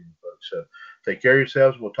this evening, folks. So take care of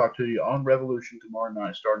yourselves. We'll talk to you on Revolution tomorrow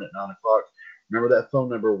night starting at 9 o'clock. Remember that phone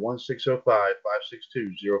number,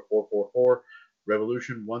 1-605-562-0444,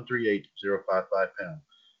 Revolution 138055 pound.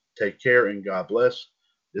 Take care and God bless.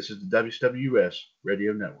 This is the WWS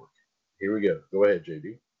Radio Network. Here we go. Go ahead,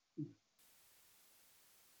 JD.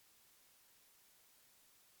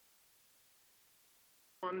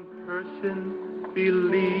 One person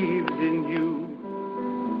believes in you,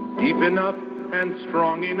 deep enough and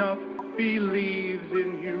strong enough, believes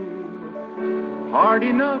in you, hard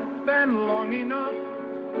enough and long enough,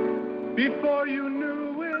 before you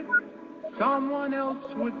knew it, someone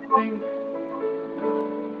else would think,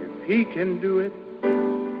 if he can do it,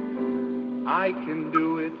 I can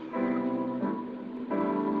do it,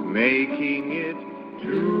 making it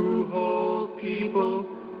two whole people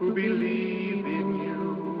who believe in you,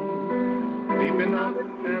 deep enough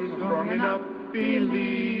and strong enough,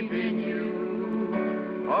 believe in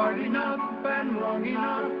you, hard enough and long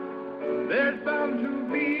enough, there's bound to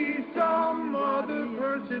be some other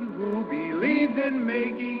person who believes in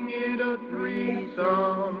making it a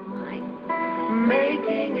threesome,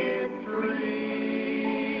 making it three.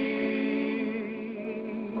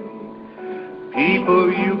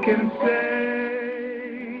 People you can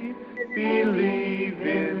say, believe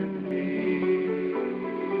in me.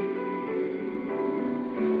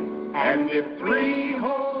 And if three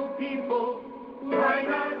whole people, why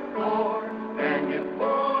not four? And if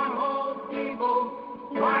four whole people,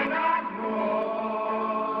 why not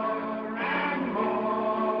more? And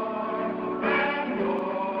more, and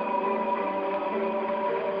more.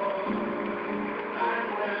 And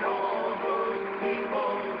when all those people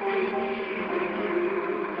believe in you,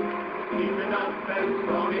 even enough and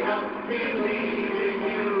strong enough, believe in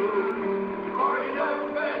you. Hard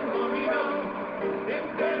enough and long enough,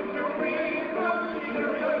 intend to reach. You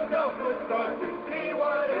yourself will start to see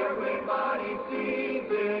what everybody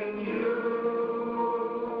sees in you.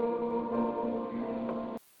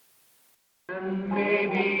 And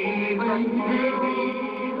maybe even you.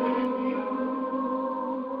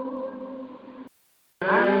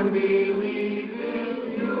 And believe in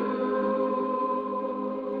you.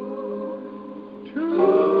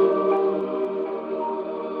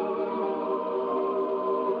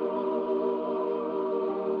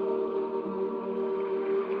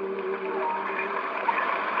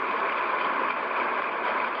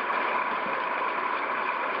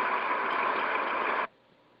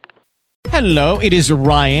 Hello, it is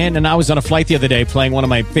Ryan, and I was on a flight the other day playing one of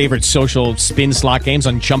my favorite social spin slot games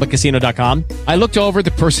on ChumbaCasino.com. I looked over at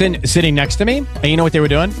the person sitting next to me, and you know what they were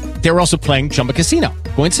doing? They were also playing Chumba Casino.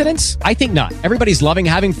 Coincidence? I think not. Everybody's loving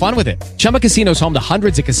having fun with it. Chumba Casino is home to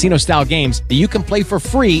hundreds of casino-style games that you can play for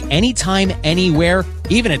free anytime, anywhere,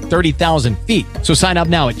 even at 30,000 feet. So sign up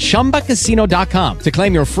now at ChumbaCasino.com to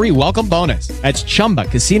claim your free welcome bonus. That's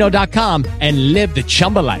ChumbaCasino.com and live the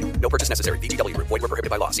Chumba life. No purchase necessary. VGW Group. Void where prohibited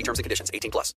by law. See terms and conditions. 18+.